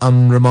rather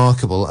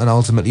unremarkable and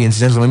ultimately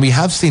incidental. I mean, we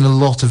have seen a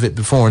lot of it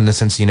before in the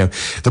sense,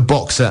 the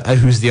boxer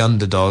who's the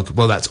underdog,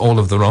 well, that's all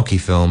of the Rocky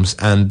films,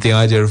 and the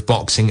idea of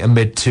boxing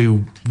amid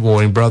two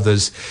warring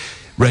brothers,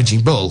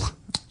 Raging Bull.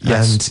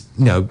 Yes.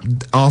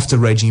 And, after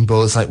Raging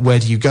Bull, it's like, where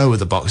do you go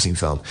with a boxing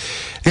film?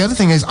 The other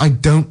thing is, I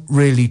don't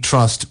really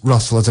trust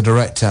Russell as a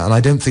director, and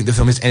I don't think the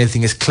film is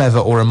anything as clever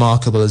or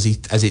remarkable as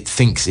it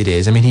thinks it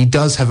is. I mean, he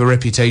does have a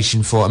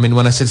reputation for,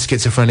 when I said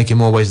schizophrenic in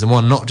more ways than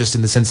one, not just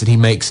in the sense that he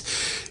makes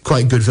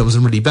quite good films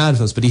and really bad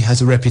films, but he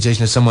has a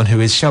reputation as someone who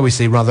is, shall we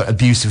say, rather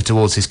abusive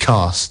towards his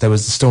cast. There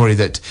was the story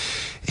that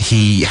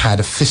he had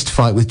a fist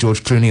fight with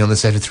George Clooney on the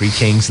set of Three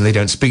Kings, and they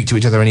don't speak to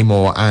each other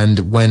anymore.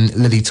 And when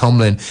Lily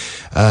Tomlin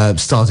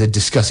started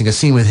discussing a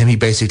scene with him, he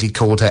basically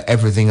called her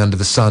everything under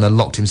the sun and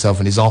locked himself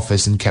in his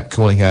office and kept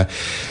calling her,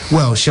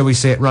 well, shall we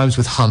say it rhymes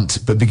with hunt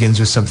but begins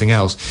with something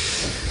else.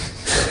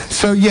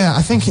 So yeah,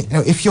 I think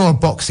if you're a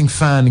boxing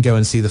fan, go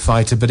and see The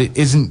Fighter, but it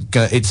isn't.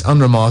 It's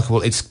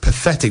unremarkable. It's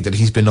pathetic that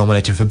he's been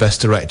nominated for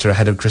Best Director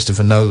ahead of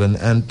Christopher Nolan,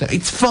 and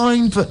it's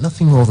fine, but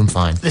nothing more than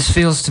fine. This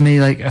feels to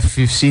me like, if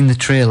you've seen the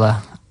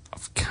trailer,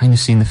 I've kind of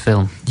seen the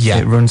film. Yeah,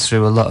 it runs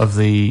through a lot of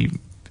the.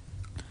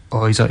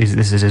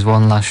 This is his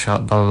one last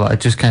shot. Blah blah blah. It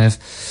just kind of,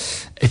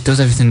 it does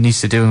everything it needs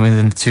to do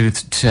within 2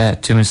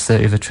 minutes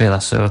 30 of a trailer.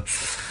 So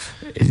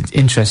it's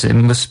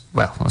interesting. Let's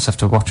have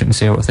to watch it and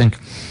see what we think.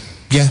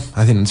 Yeah,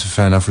 I think that's a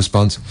fair enough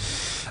response.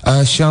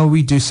 Shall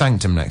we do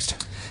Sanctum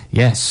next?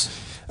 Yes.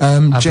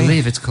 I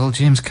believe it's called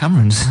James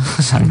Cameron's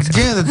Sanctum.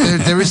 Yeah,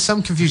 there is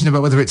some confusion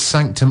about whether it's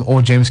Sanctum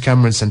or James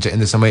Cameron's Sanctum in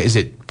the same way. Is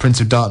it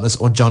Prince of Darkness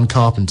or John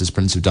Carpenter's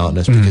Prince of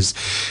Darkness? Because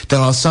there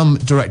are some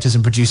directors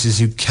and producers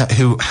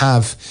who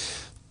have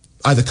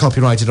either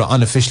copyrighted or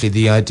unofficially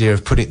the idea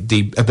of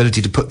the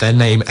ability to put their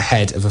name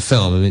ahead of a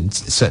film. I mean,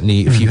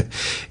 certainly if you...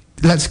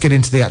 Let's get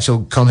into the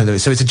actual content of it.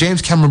 So it's a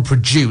James Cameron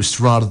produced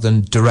rather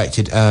than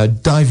directed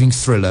diving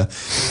thriller,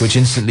 which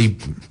instantly...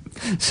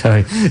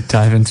 Sorry,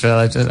 diving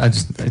thriller.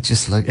 It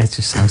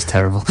just sounds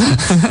terrible.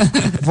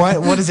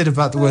 What is it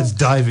about the words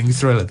diving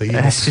thriller that you...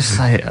 It's just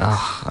like,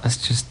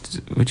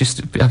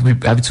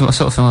 every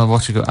sort of film I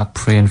watch, I go, I'm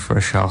praying for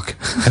a shark.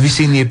 Have you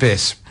seen The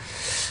Abyss?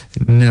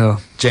 No.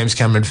 James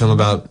Cameron film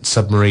about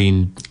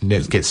submarine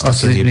gets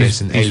stuck in the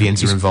abyss and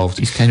aliens are involved.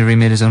 He's kind of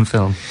remade his own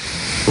film.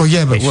 Well,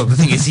 yeah, but the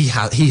thing is, he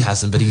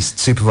hasn't, but he's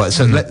supervised.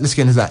 So let's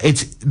get into that.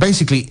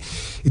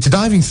 It's a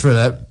diving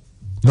thriller.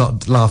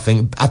 Not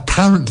laughing.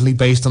 Apparently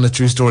based on a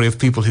true story of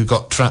people who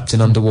got trapped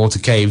in underwater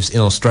caves in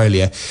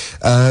Australia.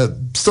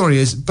 Story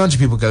is, a bunch of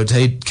people go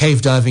to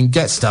cave diving,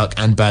 get stuck,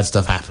 and bad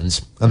stuff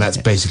happens. And that's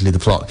basically the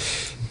plot.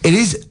 It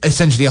is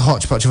essentially a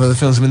hodgepodge of other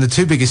films. I mean, the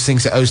two biggest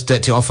things that owes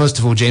debt to are, first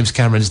of all, James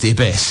Cameron's The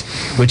Abyss,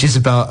 which is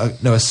about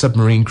a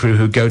submarine crew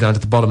who go down to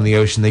the bottom of the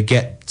ocean. They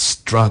get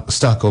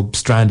stuck or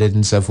stranded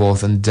and so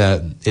forth, and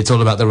it's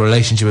all about the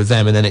relationship with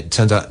them. And then it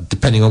turns out,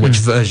 depending on which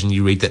version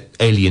you read, that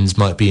aliens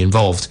might be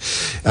involved.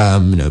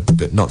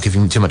 But not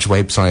giving too much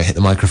away. Sorry, I hit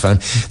the microphone.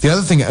 The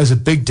other thing it owes a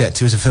big debt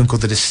to is a film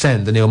called The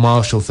Descent, the Neil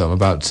Marshall film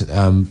about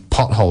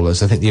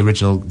potholers. I think the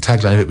original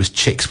tagline of it was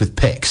 "Chicks with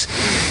Picks,"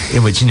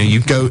 in which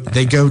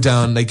they go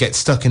down. They get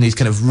stuck in these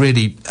kind of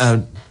really,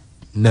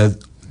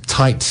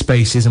 tight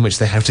spaces in which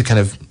they have to kind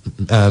of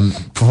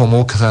perform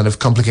all kind of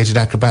complicated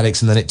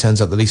acrobatics, and then it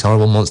turns out that these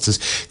horrible monsters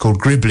called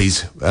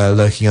Gribblies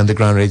lurking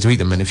underground ready to eat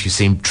them. And if you've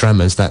seen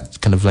Tremors, that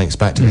kind of links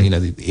back to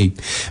the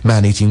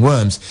man-eating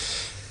worms.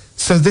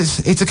 So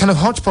it's a kind of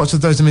hodgepodge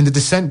of those. I mean, The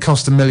Descent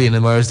cost $1 million,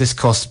 and whereas this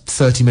cost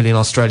 30 million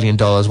Australian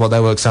dollars, what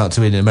that works out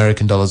to in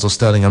American dollars or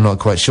sterling, I'm not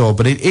quite sure.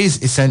 But it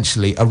is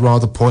essentially a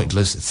rather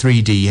pointless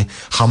 3D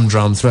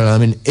humdrum thriller. I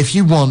mean, if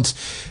you want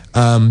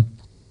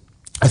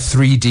a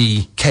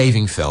 3D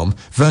caving film,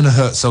 Werner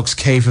Herzog's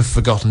Cave of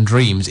Forgotten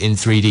Dreams in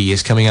 3D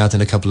is coming out in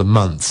a couple of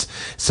months.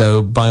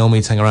 So by all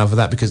means hang around for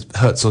that, because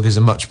Herzog is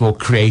a much more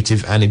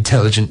creative and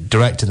intelligent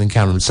director than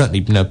Cameron.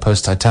 Certainly,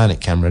 post-Titanic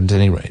Cameron at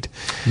any rate.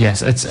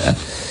 Yes,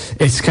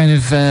 it's kind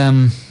of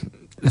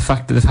the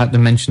fact that they've had to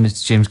mention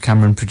it's James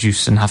Cameron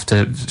produced and have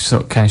to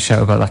sort of kind of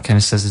shout about that kind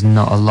of says there's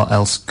not a lot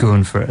else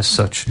going for it as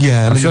such.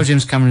 Yeah, I'm sure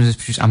James Cameron has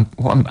produced. I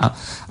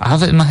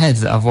have it in my head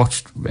that I've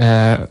watched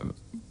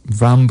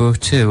Rambo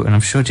 2, and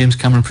I'm sure James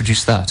Cameron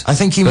produced that. I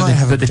think he might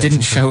have. But they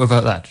didn't shout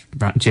about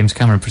that. James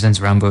Cameron presents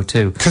Rambo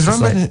 2. Because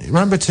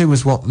Rambo 2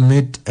 was what,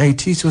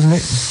 mid-80s, wasn't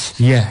it?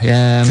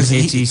 Yeah,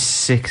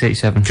 86,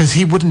 87. Because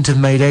he wouldn't have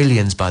made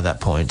Aliens by that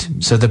point,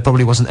 so there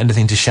probably wasn't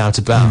anything to shout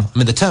about. I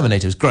mean, The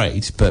Terminator was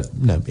great, but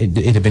no,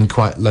 it had been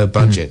quite low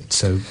budget,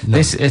 so no.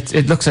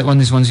 It looks like one of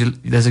these ones,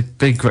 there's a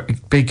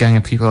big gang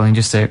of people, and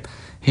you just say,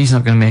 he's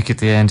not going to make it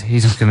to the end.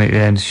 He's not going to make it to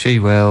the end. She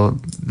will.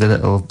 The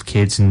little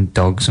kids and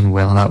dogs and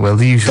will and that will.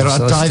 The usual. There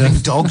are diving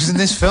dogs in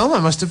this film. I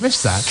must have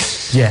missed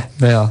that. Yeah,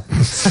 they are.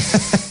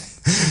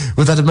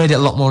 Would that have made it a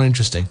lot more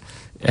interesting?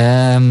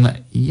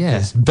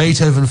 Yes.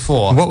 Beethoven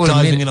 4.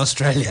 Diving in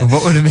Australia.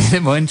 What would have made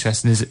it more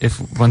interesting is if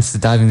once the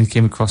diving they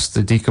came across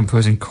the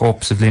decomposing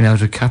corpse of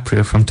Leonardo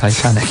DiCaprio from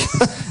Titanic,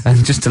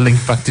 and just to link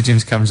back to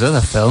James Cameron's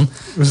other film.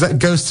 Was that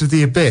Ghosts of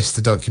the Abyss,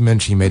 the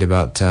documentary you made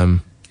about?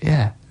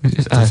 Yeah.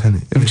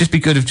 It would just be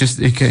good if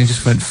it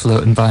just went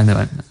floating by and they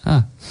went,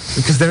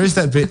 Because there is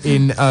that bit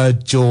in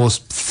Jaws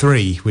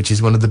 3, which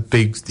is one of the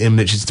big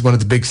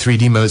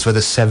 3D moments where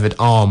the severed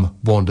arm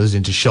wanders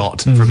into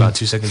shot for about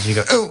 2 seconds, and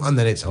you go, and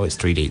then it's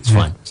 3D, it's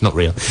fine, it's not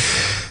real.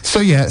 So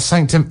yeah,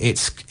 Sanctum,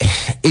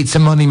 it's a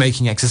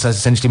money-making exercise,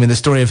 essentially. I mean, the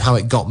story of how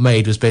it got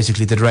made was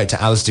basically the director,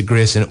 Alistair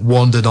Grierson,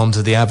 wandered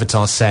onto the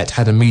Avatar set,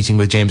 had a meeting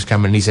with James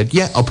Cameron, and he said,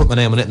 yeah, I'll put my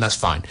name on it, and that's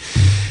fine.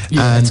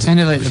 Yeah, and it's kind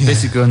of like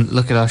basically going,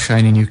 look at our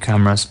shiny new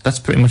cameras. That's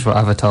pretty much what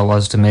Avatar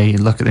was to me.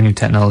 Look at the new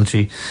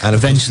technology, and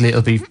eventually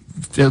it'll be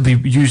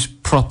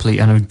used properly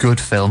in a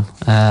good film.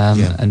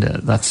 And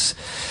that's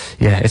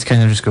it's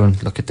kind of just going,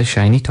 look at the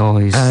shiny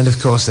toys. And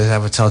of course there's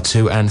Avatar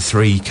 2 and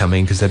 3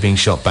 coming, because they're being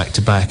shot back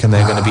to back, and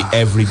they're going to be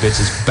every bit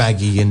as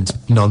baggy and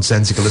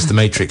nonsensical as the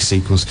Matrix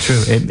sequels.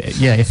 True.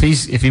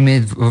 If he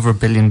made over $1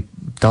 billion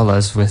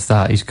with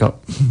that, he's got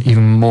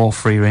even more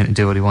free rein to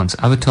do what he wants.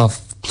 Avatar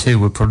 2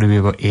 would probably be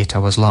about 8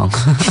 hours long.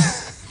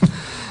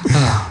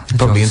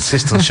 Probably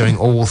insist on showing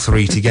all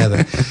 3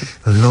 together.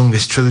 The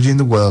longest trilogy in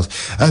the world.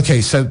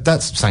 Okay, so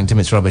that's Sanctum,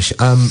 it's rubbish.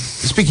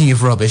 Speaking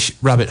of rubbish,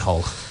 Rabbit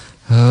Hole.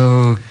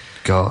 Oh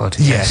God,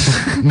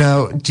 yes.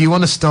 Now, do you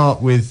want to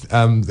start with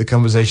the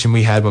conversation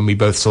we had when we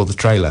both saw the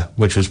trailer,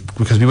 which was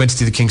because we went to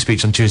see The King's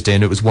Speech on Tuesday,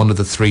 and it was one of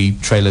the 3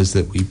 trailers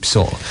that we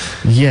saw.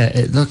 Yeah,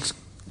 it looks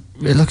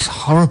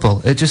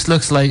horrible. It just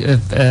looks like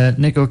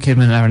Nicole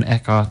Kidman and Aaron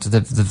Eckhart,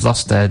 they've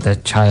lost their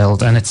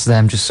child, and it's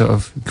them just sort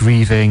of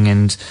grieving,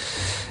 and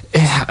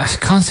I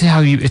can't see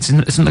how it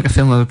isn't like a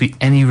film where there would be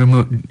any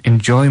remote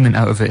enjoyment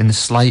out of it in the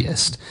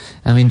slightest.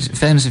 I mean, in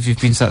fairness, if you've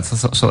been that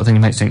sort of thing,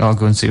 you might think,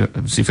 go and see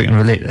if I can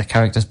relate to the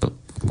characters, but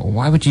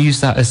why would you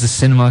use that as the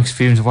cinema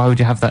experience? Why would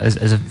you have that as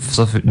a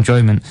sort of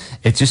enjoyment?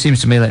 It just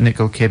seems to me like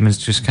Nicole Kidman's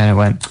just kind of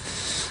went,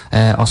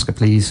 Oscar,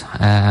 please.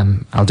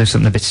 I'll do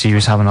something a bit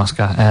serious, have an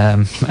Oscar.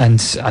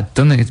 And I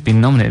don't think it's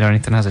been nominated or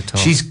anything, has it, at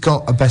all? She's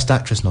got a Best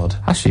Actress nod.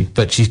 Has she?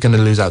 But she's going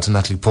to lose out to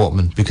Natalie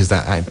Portman, because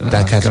that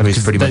category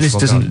is pretty much...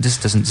 This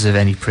doesn't deserve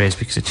any praise,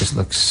 because it just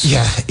looks...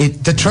 Yeah,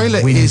 the trailer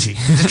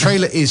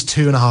is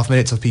 2.5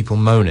 minutes of people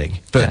moaning.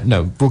 But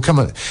no, we'll come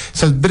on.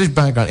 So, British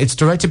background. It's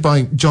directed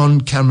by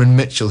John Cameron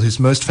Mitchell, who's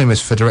most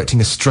famous for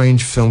directing a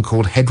strange film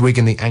called Hedwig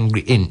and the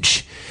Angry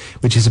Inch,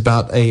 which is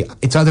about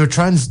it's either a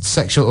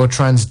transsexual or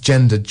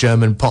transgender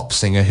German pop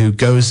singer who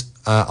goes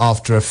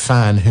after a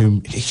fan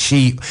whom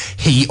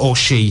he or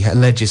she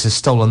alleges has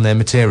stolen their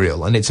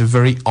material, and it's a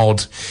very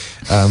odd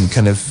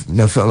kind of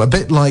film. A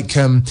bit like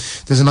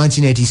there's a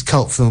 1980s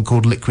cult film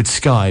called Liquid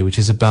Sky, which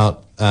is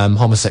about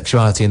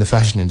homosexuality in the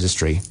fashion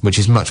industry, which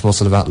is much more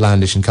sort of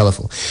outlandish and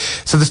colourful.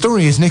 So the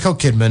story is Nicole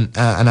Kidman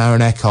and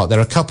Aaron Eckhart. They're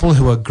a couple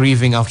who are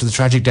grieving after the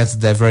tragic death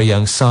of their very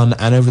young son,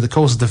 and over the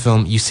course of the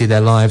film you see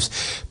their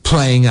lives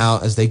playing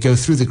out as they go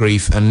through the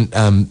grief and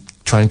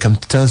try and come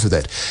to terms with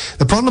it.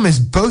 The problem is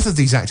both of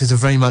these actors are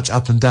very much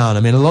up and down. I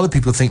mean, a lot of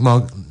people think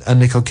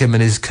Nicole Kidman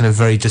is kind of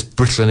very just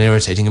brittle and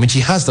irritating. I mean, she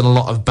has done a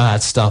lot of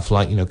bad stuff,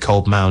 like,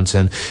 Cold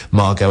Mountain,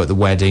 Margot at the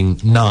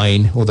Wedding,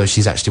 9, although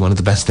she's actually one of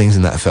the best things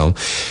in that film.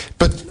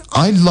 But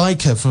I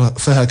like her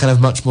for her kind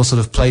of much more sort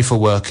of playful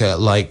work,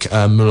 like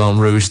Moulin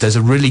Rouge. There's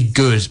a really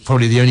good,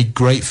 probably the only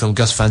great film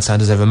Gus Van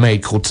Sant has ever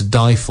made, called To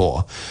Die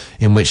For,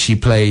 in which she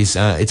plays,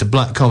 it's a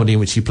black comedy in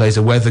which she plays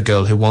a weather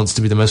girl who wants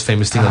to be the most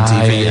famous thing on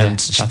TV, and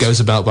she goes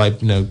about by,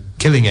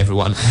 killing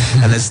everyone.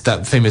 And there's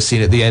that famous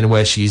scene at the end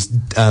where she's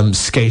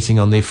skating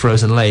on the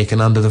frozen lake,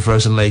 and under the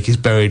frozen lake is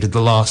buried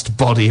the last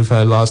body of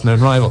her last known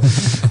rival.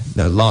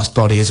 No, last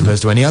body as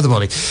opposed to any other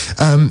body.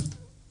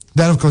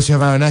 Then, of course, you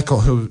have Aaron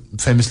Eckhart, who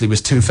famously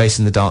was Two-Face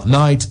in The Dark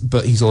Knight,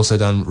 but he's also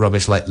done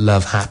rubbish like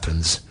Love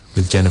Happens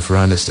with Jennifer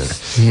Aniston.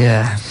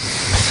 Yeah.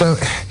 So,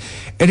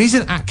 it is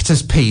an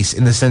actor's piece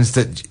in the sense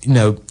that,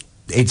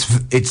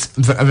 it's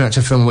very much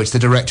a film in which the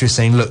director is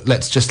saying, look,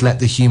 let's just let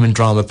the human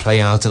drama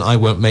play out, and I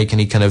won't make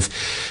any kind of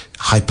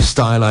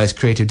hyper-stylized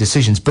creative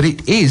decisions. But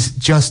it is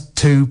just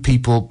two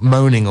people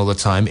moaning all the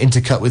time,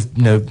 intercut with,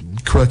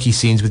 quirky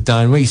scenes with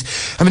Diane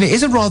Reese. I mean, it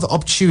is a rather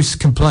obtuse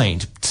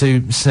complaint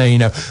to say,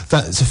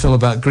 that's a film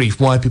about grief.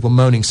 Why are people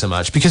moaning so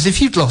much? Because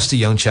if you'd lost a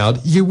young child,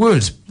 you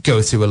would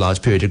go through a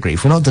large period of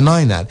grief. We're not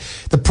denying that.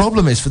 The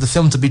problem is, for the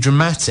film to be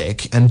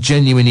dramatic and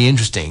genuinely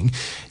interesting,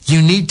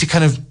 you need to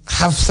kind of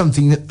have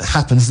something that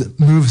happens that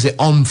moves it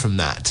on from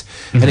that.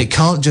 Mm-hmm. And it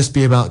can't just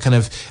be about kind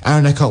of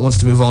Aaron Eckhart wants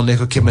to move on,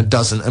 Nicole Kidman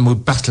doesn't, and we'll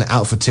battle it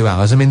out for 2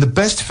 hours. I mean, the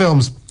best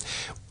films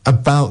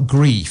about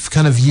grief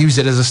kind of use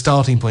it as a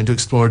starting point to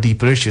explore a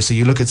deeper issue. So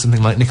you look at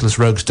something like Nicholas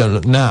Roeg's Don't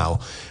Look Now,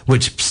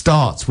 which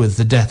starts with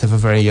the death of a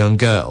very young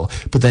girl,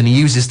 but then he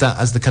uses that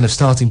as the kind of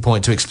starting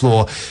point to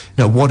explore,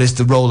 what is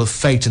the role of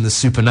fate and the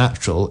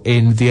supernatural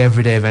in the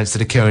everyday events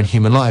that occur in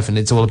human life, and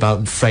it's all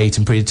about fate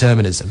and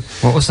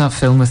predeterminism. What was that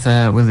film with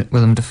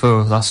Willem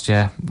Dafoe last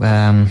year?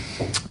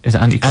 Is it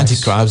Antichrist?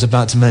 Antichrist, I was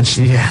about to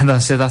mention. Yeah,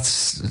 that's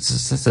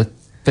a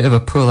bit of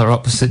a polar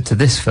opposite to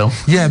this film.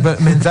 Yeah,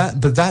 but I mean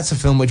that's a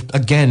film which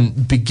again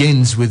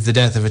begins with the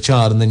death of a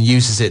child and then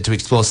uses it to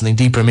explore something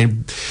deeper. I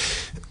mean,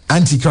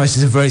 Antichrist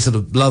is a very sort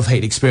of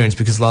love-hate experience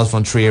because Lars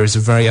von Trier is a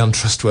very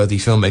untrustworthy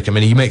filmmaker. I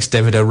mean, he makes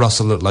David O.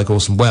 Russell look like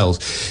Orson Welles,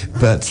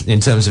 but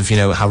in terms of,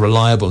 how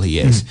reliable he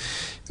is.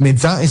 I mean,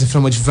 that is a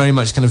film which very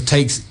much kind of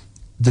takes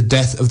the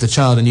death of the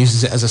child and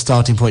uses it as a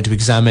starting point to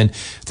examine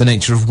the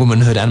nature of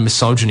womanhood and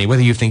misogyny.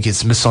 Whether you think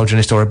it's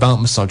misogynist or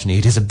about misogyny,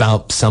 it is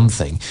about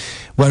something.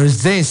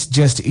 Whereas this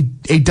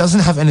it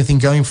doesn't have anything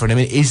going for it. I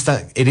mean,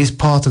 it is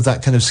part of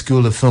that kind of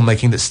school of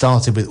filmmaking that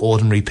started with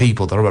Ordinary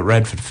People, the Robert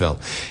Redford film,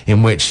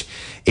 in which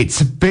it's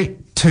a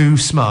bit too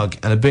smug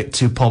and a bit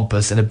too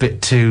pompous and a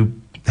bit too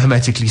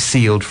hermetically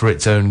sealed for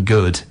its own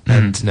good.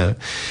 And I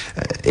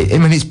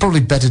mean, it's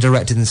probably better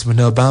directed than some of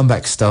Noah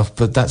Baumbach's stuff,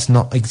 but that's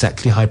not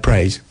exactly high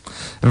praise.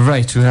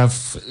 Right, you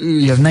have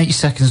 90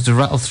 seconds to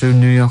rattle through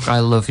New York, I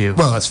Love You.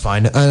 Well, that's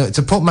fine. It's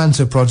a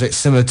portmanteau project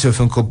similar to a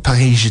film called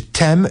Paris Je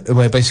t'aime,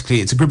 where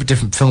basically it's a group of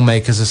different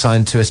filmmakers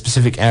assigned to a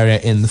specific area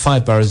in the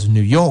 5 boroughs of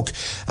New York,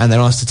 and they're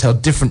asked to tell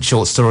different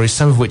short stories,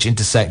 some of which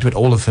intersect, but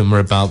all of them are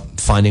about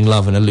finding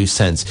love in a loose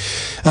sense.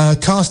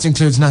 Cast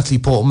includes Natalie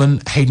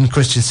Portman, Hayden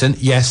Christensen.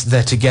 Yes,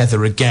 they're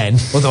together again,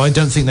 although I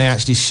don't think they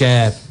actually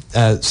share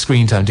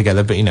screen time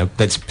together, but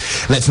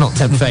let's not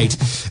tempt fate.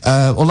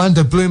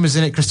 Orlando Bloom is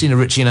in it, Christina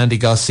Ricci and Andy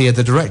Garcia.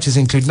 The directors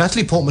include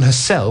Natalie Portman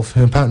herself,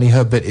 who apparently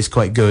her bit is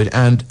quite good,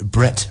 and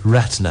Brett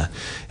Ratner,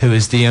 who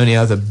is the only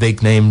other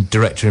big name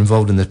director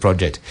involved in this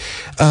project.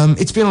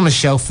 It's been on a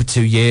shelf for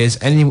 2 years,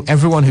 and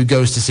everyone who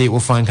goes to see it will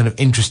find kind of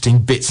interesting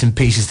bits and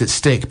pieces that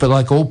stick, but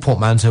like all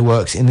portmanteau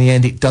works, in the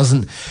end it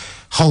doesn't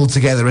hold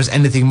together as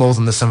anything more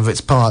than the sum of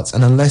its parts,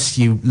 and unless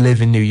you live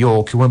in New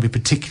York, it won't be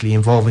particularly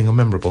involving or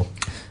memorable.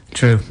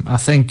 True. I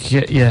think,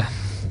 yeah.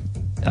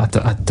 I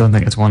don't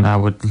think it's one I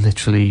would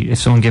literally... If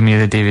someone gave me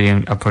the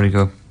DVD, I'd probably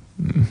go,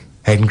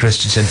 Hayden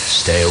Christensen,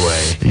 stay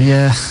away.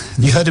 Yeah.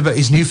 You heard about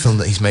his new film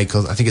that he's made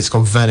called, I think it's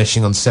called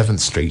Vanishing on 7th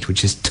Street,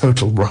 which is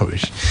total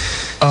rubbish.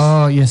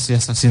 Oh, yes,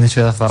 I've seen the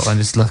trailer for that one.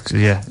 Just look,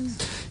 yeah.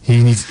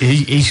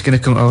 He's going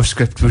to come to our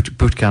script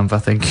boot camp, I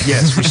think.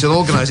 Yes, we shall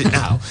organise it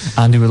now.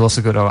 And he will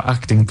also go to our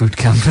acting boot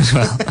camp as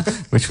well,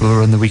 which will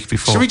run the week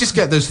before. Should we just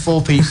get those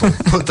 4 people,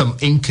 put them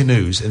in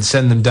canoes and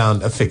send them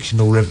down a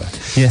fictional river?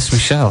 Yes, we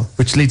shall.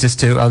 Which leads us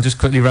to, I'll just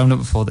quickly round up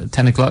before the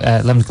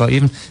 11 o'clock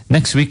even.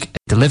 Next week,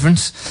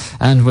 Deliverance,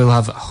 and we'll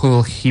have a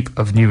whole heap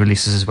of new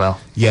releases as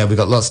well. Yeah, we've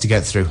got lots to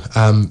get through.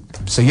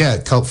 So yeah,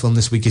 cult film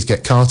this week is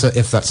Get Carter.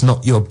 If that's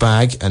not your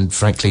bag, and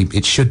frankly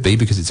it should be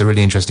because it's a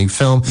really interesting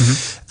film,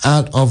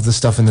 out of the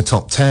stuff in the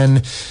top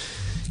 10,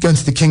 going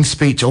to The King's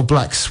Speech or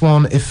Black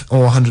Swan,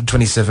 or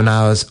 127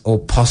 Hours, or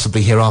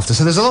possibly Hereafter.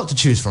 So there's a lot to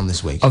choose from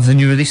this week. Of the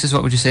new releases,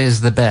 what would you say is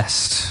the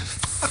best?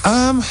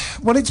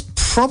 Well, it's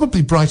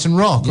probably Brighton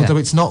Rock, although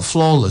it's not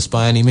flawless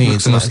by any means.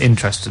 It's the most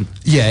interesting.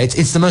 Yeah,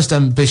 it's the most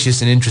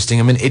ambitious and interesting.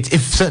 I mean,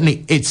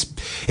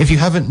 if you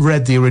haven't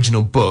read the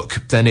original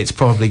book, then it's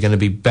probably going to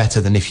be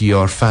better than if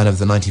you're a fan of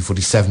the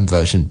 1947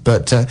 version.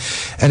 But that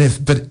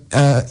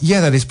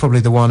is probably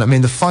the one. I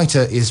mean, The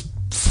Fighter is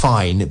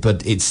fine,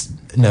 but it's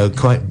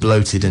quite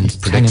bloated and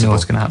predictable. Kind of know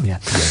what's going to happen, yeah.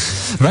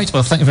 Right,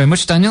 well, thank you very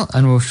much, Daniel,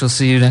 and we shall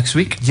see you next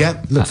week.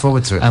 Yeah, look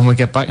forward to it. And we'll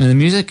get back into the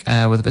music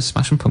with a bit of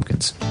Smashing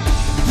Pumpkins.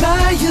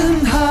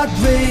 Lionheart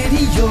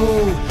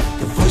Radio,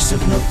 the voice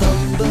of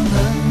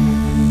Northumberland.